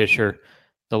Jimbo Fisher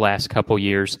the last couple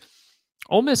years.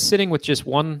 Ole Miss sitting with just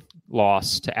one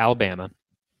loss to Alabama.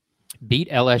 Beat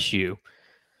LSU.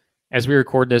 As we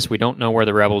record this, we don't know where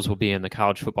the Rebels will be in the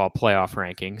college football playoff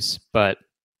rankings, but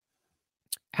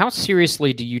how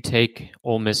seriously do you take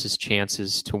Ole Miss's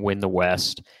chances to win the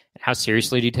West? How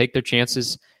seriously do you take their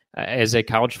chances as a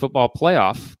college football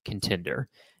playoff contender?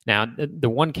 Now, the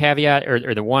one caveat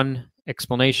or the one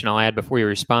explanation I'll add before you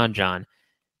respond, John,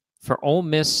 for Ole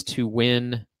Miss to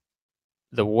win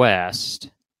the West,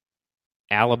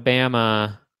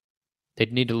 Alabama,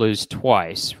 they'd need to lose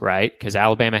twice, right? Because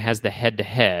Alabama has the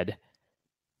head-to-head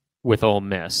with Ole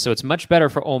Miss. So it's much better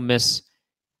for Ole Miss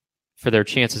for their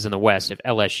chances in the West if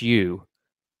LSU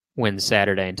wins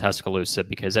Saturday in Tuscaloosa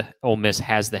because Ole Miss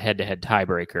has the head-to-head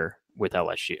tiebreaker with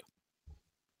LSU.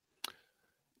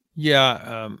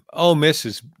 Yeah, Ole Miss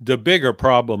is the bigger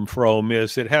problem for Ole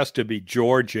Miss. It has to be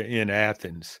Georgia in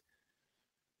Athens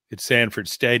at Sanford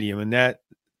Stadium, and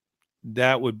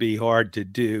that would be hard to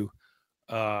do.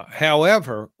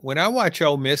 However, when I watch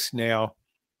Ole Miss now,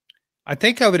 I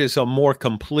think of it as a more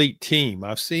complete team.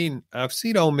 I've seen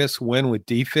Ole Miss win with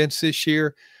defense this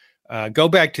year. Go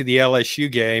back to the LSU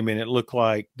game, and it looked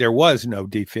like there was no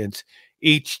defense.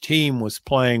 Each team was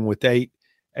playing with eight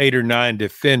or nine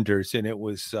defenders, and it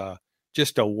was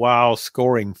just a wild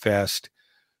scoring fest.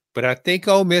 But I think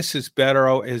Ole Miss is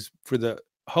better as for the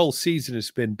whole season. Has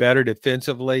been better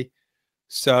defensively.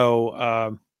 So,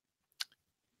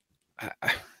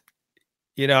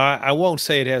 I won't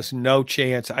say it has no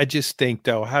chance. I just think,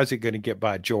 though, how's it going to get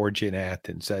by Georgia and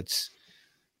Athens? That's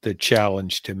the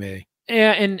challenge to me.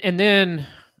 Yeah, and then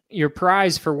your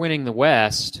prize for winning the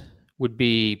West would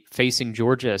be facing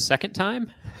Georgia a second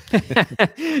time.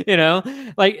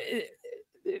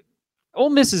 Ole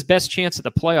Miss's best chance at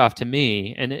the playoff to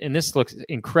me, and this looks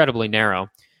incredibly narrow,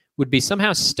 would be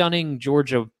somehow stunning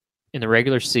Georgia in the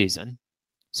regular season.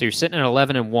 So you're sitting at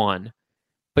 11-1,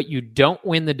 but you don't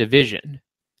win the division.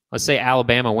 Let's say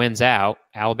Alabama wins out.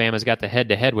 Alabama's got the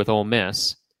head-to-head with Ole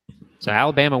Miss. So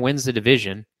Alabama wins the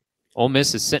division. Ole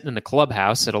Miss is sitting in the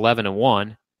clubhouse at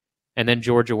 11-1, and then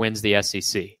Georgia wins the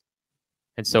SEC.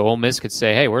 And so Ole Miss could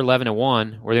say, hey, we're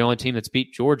 11-1. We're the only team that's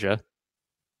beat Georgia.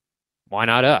 Why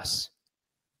not us?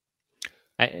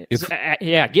 Get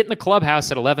in the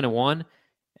clubhouse at 11-1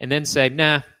 and then say,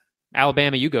 nah,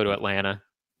 Alabama, you go to Atlanta.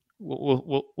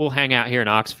 we'll hang out here in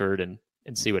Oxford and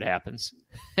see what happens.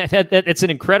 It's an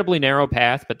incredibly narrow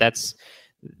path, but that's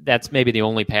maybe the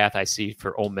only path I see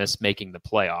for Ole Miss making the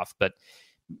playoff. But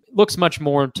looks much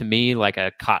more to me like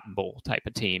a Cotton Bowl type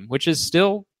of team, which is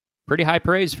still pretty high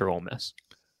praise for Ole Miss.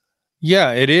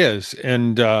 Yeah, it is.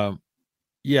 And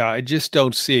I just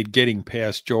don't see it getting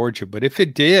past Georgia. But if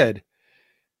it did,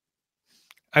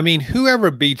 I mean,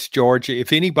 whoever beats Georgia,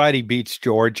 if anybody beats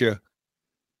Georgia,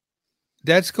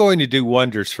 that's going to do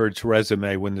wonders for its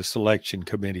resume when the selection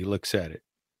committee looks at it,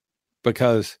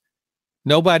 because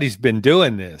nobody's been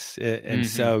doing this. And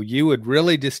so you would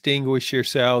really distinguish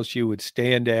yourselves. You would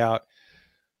stand out.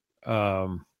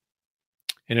 And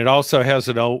it also has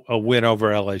a win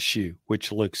over LSU,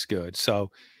 which looks good.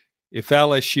 So if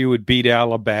LSU would beat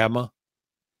Alabama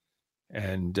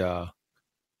and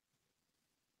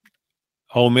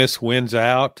Ole Miss wins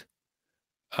out,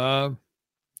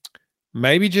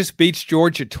 maybe just beats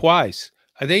Georgia twice.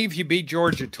 I think if you beat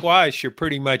Georgia twice, you're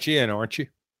pretty much in, aren't you?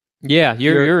 Yeah,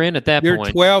 you're in at that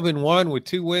point. You're 12-1 with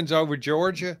 2 wins over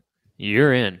Georgia.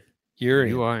 You're in.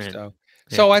 You are in.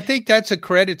 So I think that's a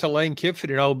credit to Lane Kiffin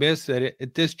and Ole Miss that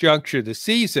at this juncture of the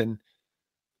season,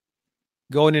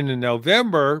 going into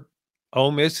November,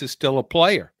 Ole Miss is still a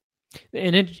player.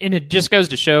 And it just goes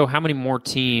to show how many more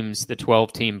teams the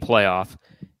 12-team playoff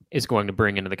is going to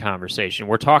bring into the conversation.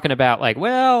 We're talking about like,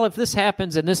 well, if this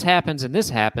happens and this happens and this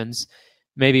happens,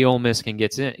 maybe Ole Miss can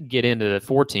get into the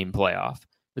 4-team playoff.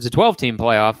 If it's a 12-team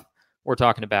playoff, we're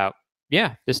talking about,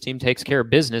 yeah, this team takes care of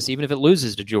business. Even if it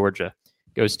loses to Georgia,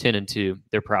 goes 10-2,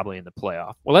 they're probably in the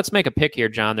playoff. Well, let's make a pick here,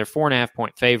 John. They're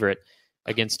 4.5-point favorite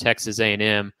against Texas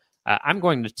A&M. I'm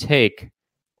going to take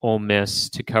Ole Miss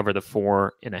to cover the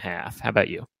 4.5. How about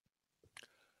you?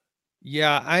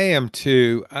 Yeah, I am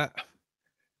too.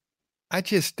 I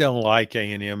just don't like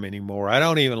A&M anymore. I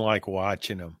don't even like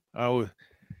watching them.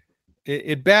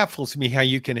 It baffles me how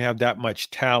you can have that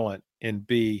much talent and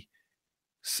be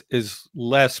as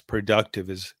less productive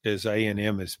as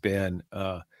A&M has been.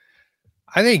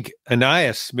 I think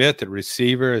Anaya Smith, at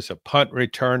receiver, as a punt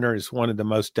returner, is one of the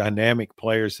most dynamic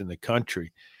players in the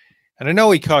country. And I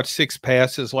know he caught 6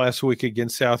 passes last week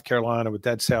against South Carolina, but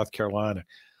that's South Carolina.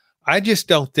 I just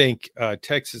don't think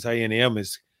Texas A&M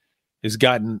has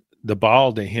gotten the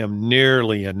ball to him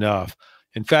nearly enough.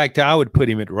 In fact, I would put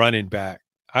him at running back.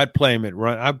 I'd play him at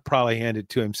run. I'd probably hand it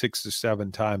to him 6 or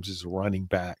 7 times as a running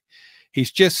back.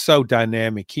 He's just so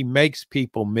dynamic. He makes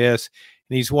people miss,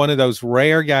 and he's one of those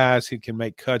rare guys who can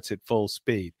make cuts at full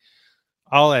speed.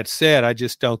 All that said, I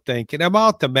just don't think, and I'm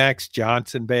off the Max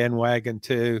Johnson bandwagon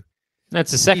too.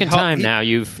 That's the second time now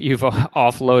you've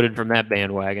offloaded from that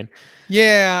bandwagon.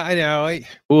 Yeah, I know.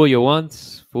 Fool you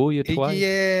once, fool you twice.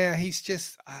 Yeah, he's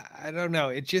just, I don't know.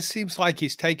 It just seems like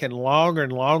he's taking longer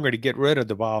and longer to get rid of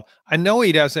the ball. I know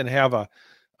he doesn't have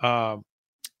a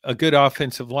good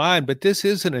offensive line, but this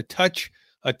isn't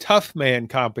a tough man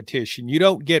competition. You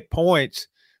don't get points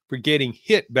for getting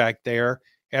hit back there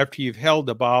after you've held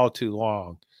the ball too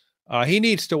long. He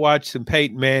needs to watch some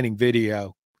Peyton Manning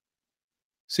video.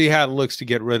 See how it looks to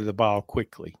get rid of the ball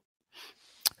quickly.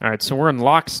 All right, so we're in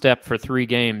lockstep for 3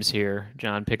 games here,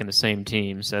 John, picking the same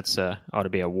teams. That's ought to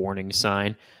be a warning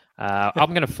sign.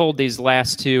 I'm going to fold these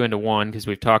last 2 into one because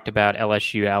we've talked about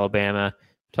LSU, Alabama,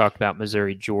 talked about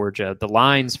Missouri, Georgia. The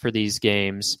lines for these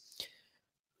games,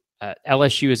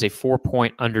 LSU is a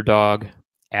 4-point underdog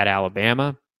at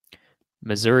Alabama.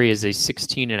 Missouri is a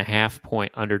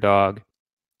 16.5-point underdog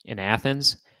in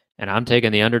Athens, and I'm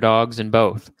taking the underdogs in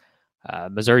both.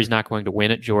 Missouri's not going to win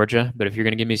at Georgia, but if you're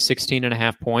going to give me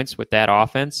 16.5 points with that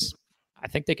offense, I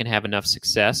think they can have enough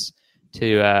success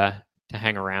to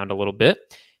hang around a little bit.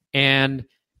 And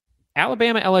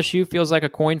Alabama LSU feels like a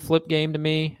coin flip game to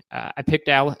me. I picked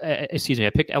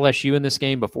LSU in this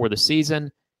game before the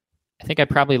season. I think I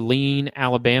probably lean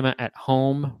Alabama at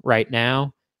home right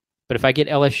now, but if I get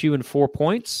LSU in 4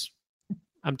 points,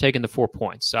 I'm taking the 4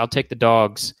 points. So I'll take the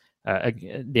dogs,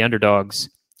 the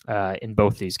underdogs. In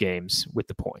both these games with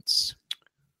the points.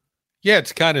 Yeah,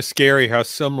 it's kind of scary how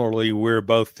similarly we're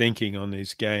both thinking on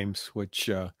these games, which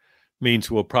means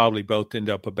we'll probably both end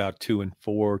up about 2-4,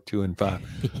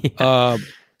 2-5.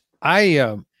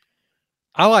 Yeah.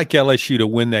 I like LSU to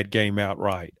win that game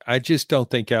outright. I just don't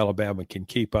think Alabama can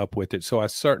keep up with it, so I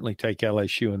certainly take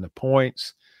LSU in the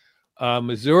points.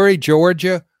 Missouri,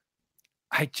 Georgia,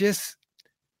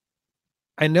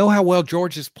 I know how well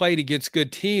Georgia's played against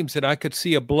good teams, and I could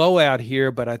see a blowout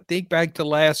here, but I think back to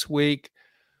last week,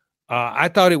 I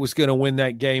thought it was going to win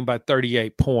that game by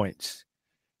 38 points,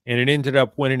 and it ended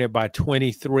up winning it by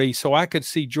 23. So I could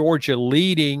see Georgia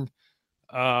leading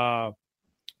by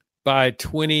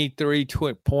 23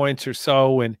 points or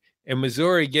so, and and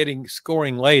Missouri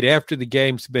scoring late after the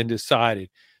game's been decided.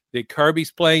 That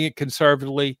Kirby's playing it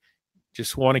conservatively,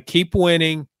 just want to keep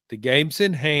winning. The game's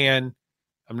in hand.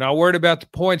 I'm not worried about the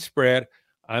point spread.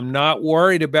 I'm not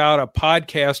worried about a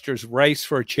podcaster's race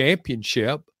for a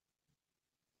championship.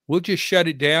 We'll just shut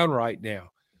it down right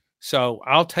now. So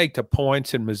I'll take the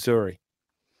points in Missouri.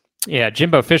 Yeah,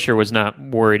 Jimbo Fisher was not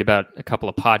worried about a couple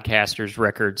of podcasters'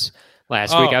 records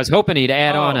last week. I was hoping he'd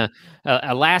add on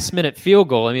a last-minute field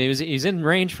goal. I mean, he's in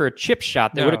range for a chip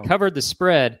shot that would have covered the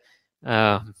spread.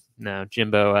 No,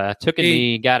 Jimbo took a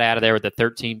knee, got out of there with a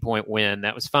 13-point win.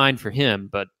 That was fine for him,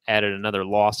 but added another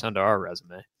loss onto our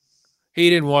resume.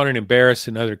 He didn't want to embarrass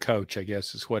another coach, I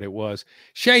guess is what it was.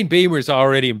 Shane Beamer's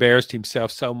already embarrassed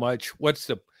himself so much. What's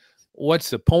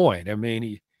the point? I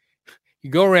mean, you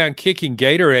go around kicking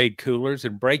Gatorade coolers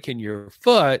and breaking your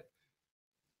foot.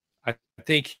 I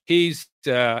think he's,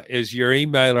 as your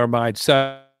emailer might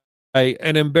say,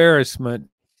 an embarrassment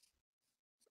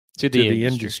to the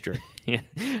industry. Yeah,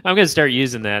 I'm going to start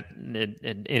using that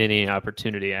in any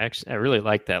opportunity. I really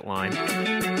like that line.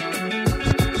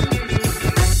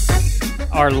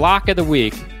 Our lock of the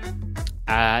week.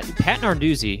 Pat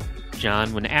Narduzzi,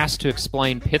 John, when asked to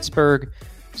explain Pittsburgh's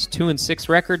 2-6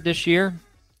 record this year,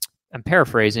 I'm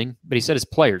paraphrasing, but he said his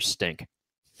players stink.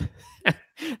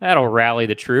 That'll rally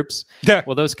the troops. Yeah.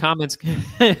 Well, those comments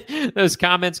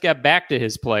got back to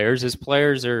his players. His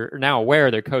players are now aware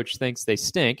their coach thinks they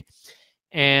stink.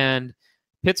 And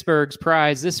Pittsburgh's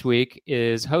prize this week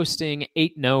is hosting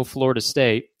 8-0 Florida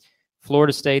State.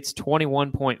 Florida State's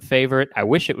 21-point favorite. I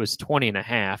wish it was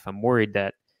 20.5. I'm worried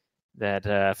that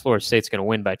Florida State's going to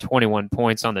win by 21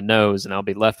 points on the nose, and I'll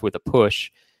be left with a push.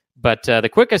 But the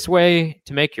quickest way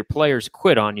to make your players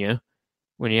quit on you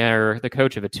when you're the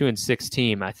coach of a 2-6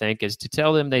 team, I think, is to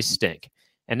tell them they stink.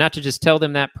 And not to just tell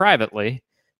them that privately,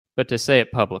 but to say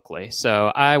it publicly.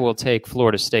 So I will take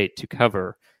Florida State to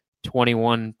cover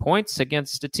 21 points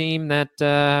against a team that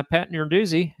Pat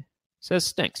Narduzzi says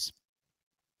stinks.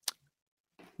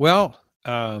 Well,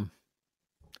 and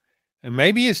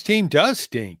maybe his team does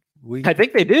stink. I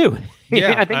think they do.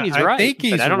 Yeah, I think he's right. I think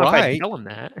he's but I don't know right. if I tell him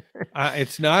that.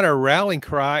 It's not a rallying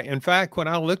cry. In fact, when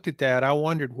I looked at that, I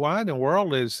wondered why in the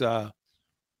world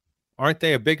aren't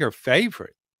they a bigger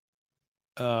favorite?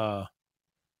 So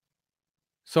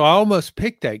I almost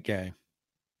picked that game.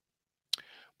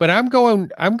 But I'm going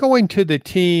for the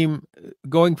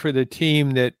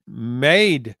team that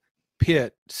made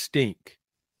Pitt stink.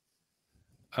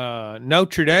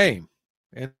 Notre Dame.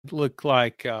 It looked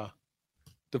like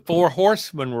the Four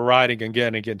Horsemen were riding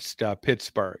again against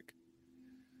Pittsburgh.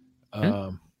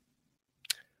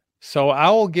 So I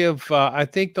will give. I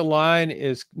think the line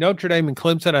is Notre Dame and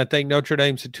Clemson. I think Notre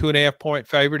Dame's a 2.5-point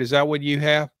favorite. Is that what you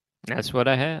have? That's what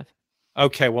I have.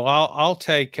 Okay. Well, I'll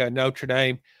take Notre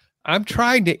Dame. I'm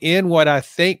trying to end what I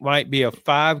think might be a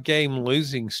 5-game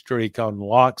losing streak on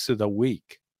locks of the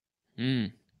week.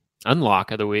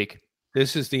 Unlock of the week.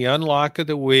 This is the unlock of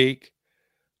the week.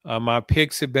 My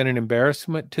picks have been an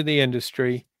embarrassment to the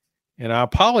industry, and I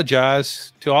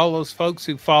apologize to all those folks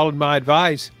who followed my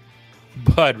advice.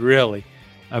 But really,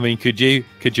 I mean, could you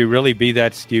really be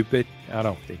that stupid? I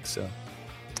don't think so.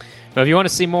 Well, if you want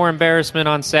to see more embarrassment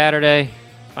on Saturday,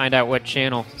 find out what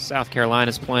channel South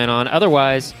Carolina's playing on.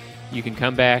 Otherwise, you can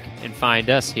come back and find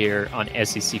us here on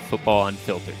SEC Football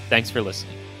Unfiltered. Thanks for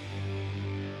listening.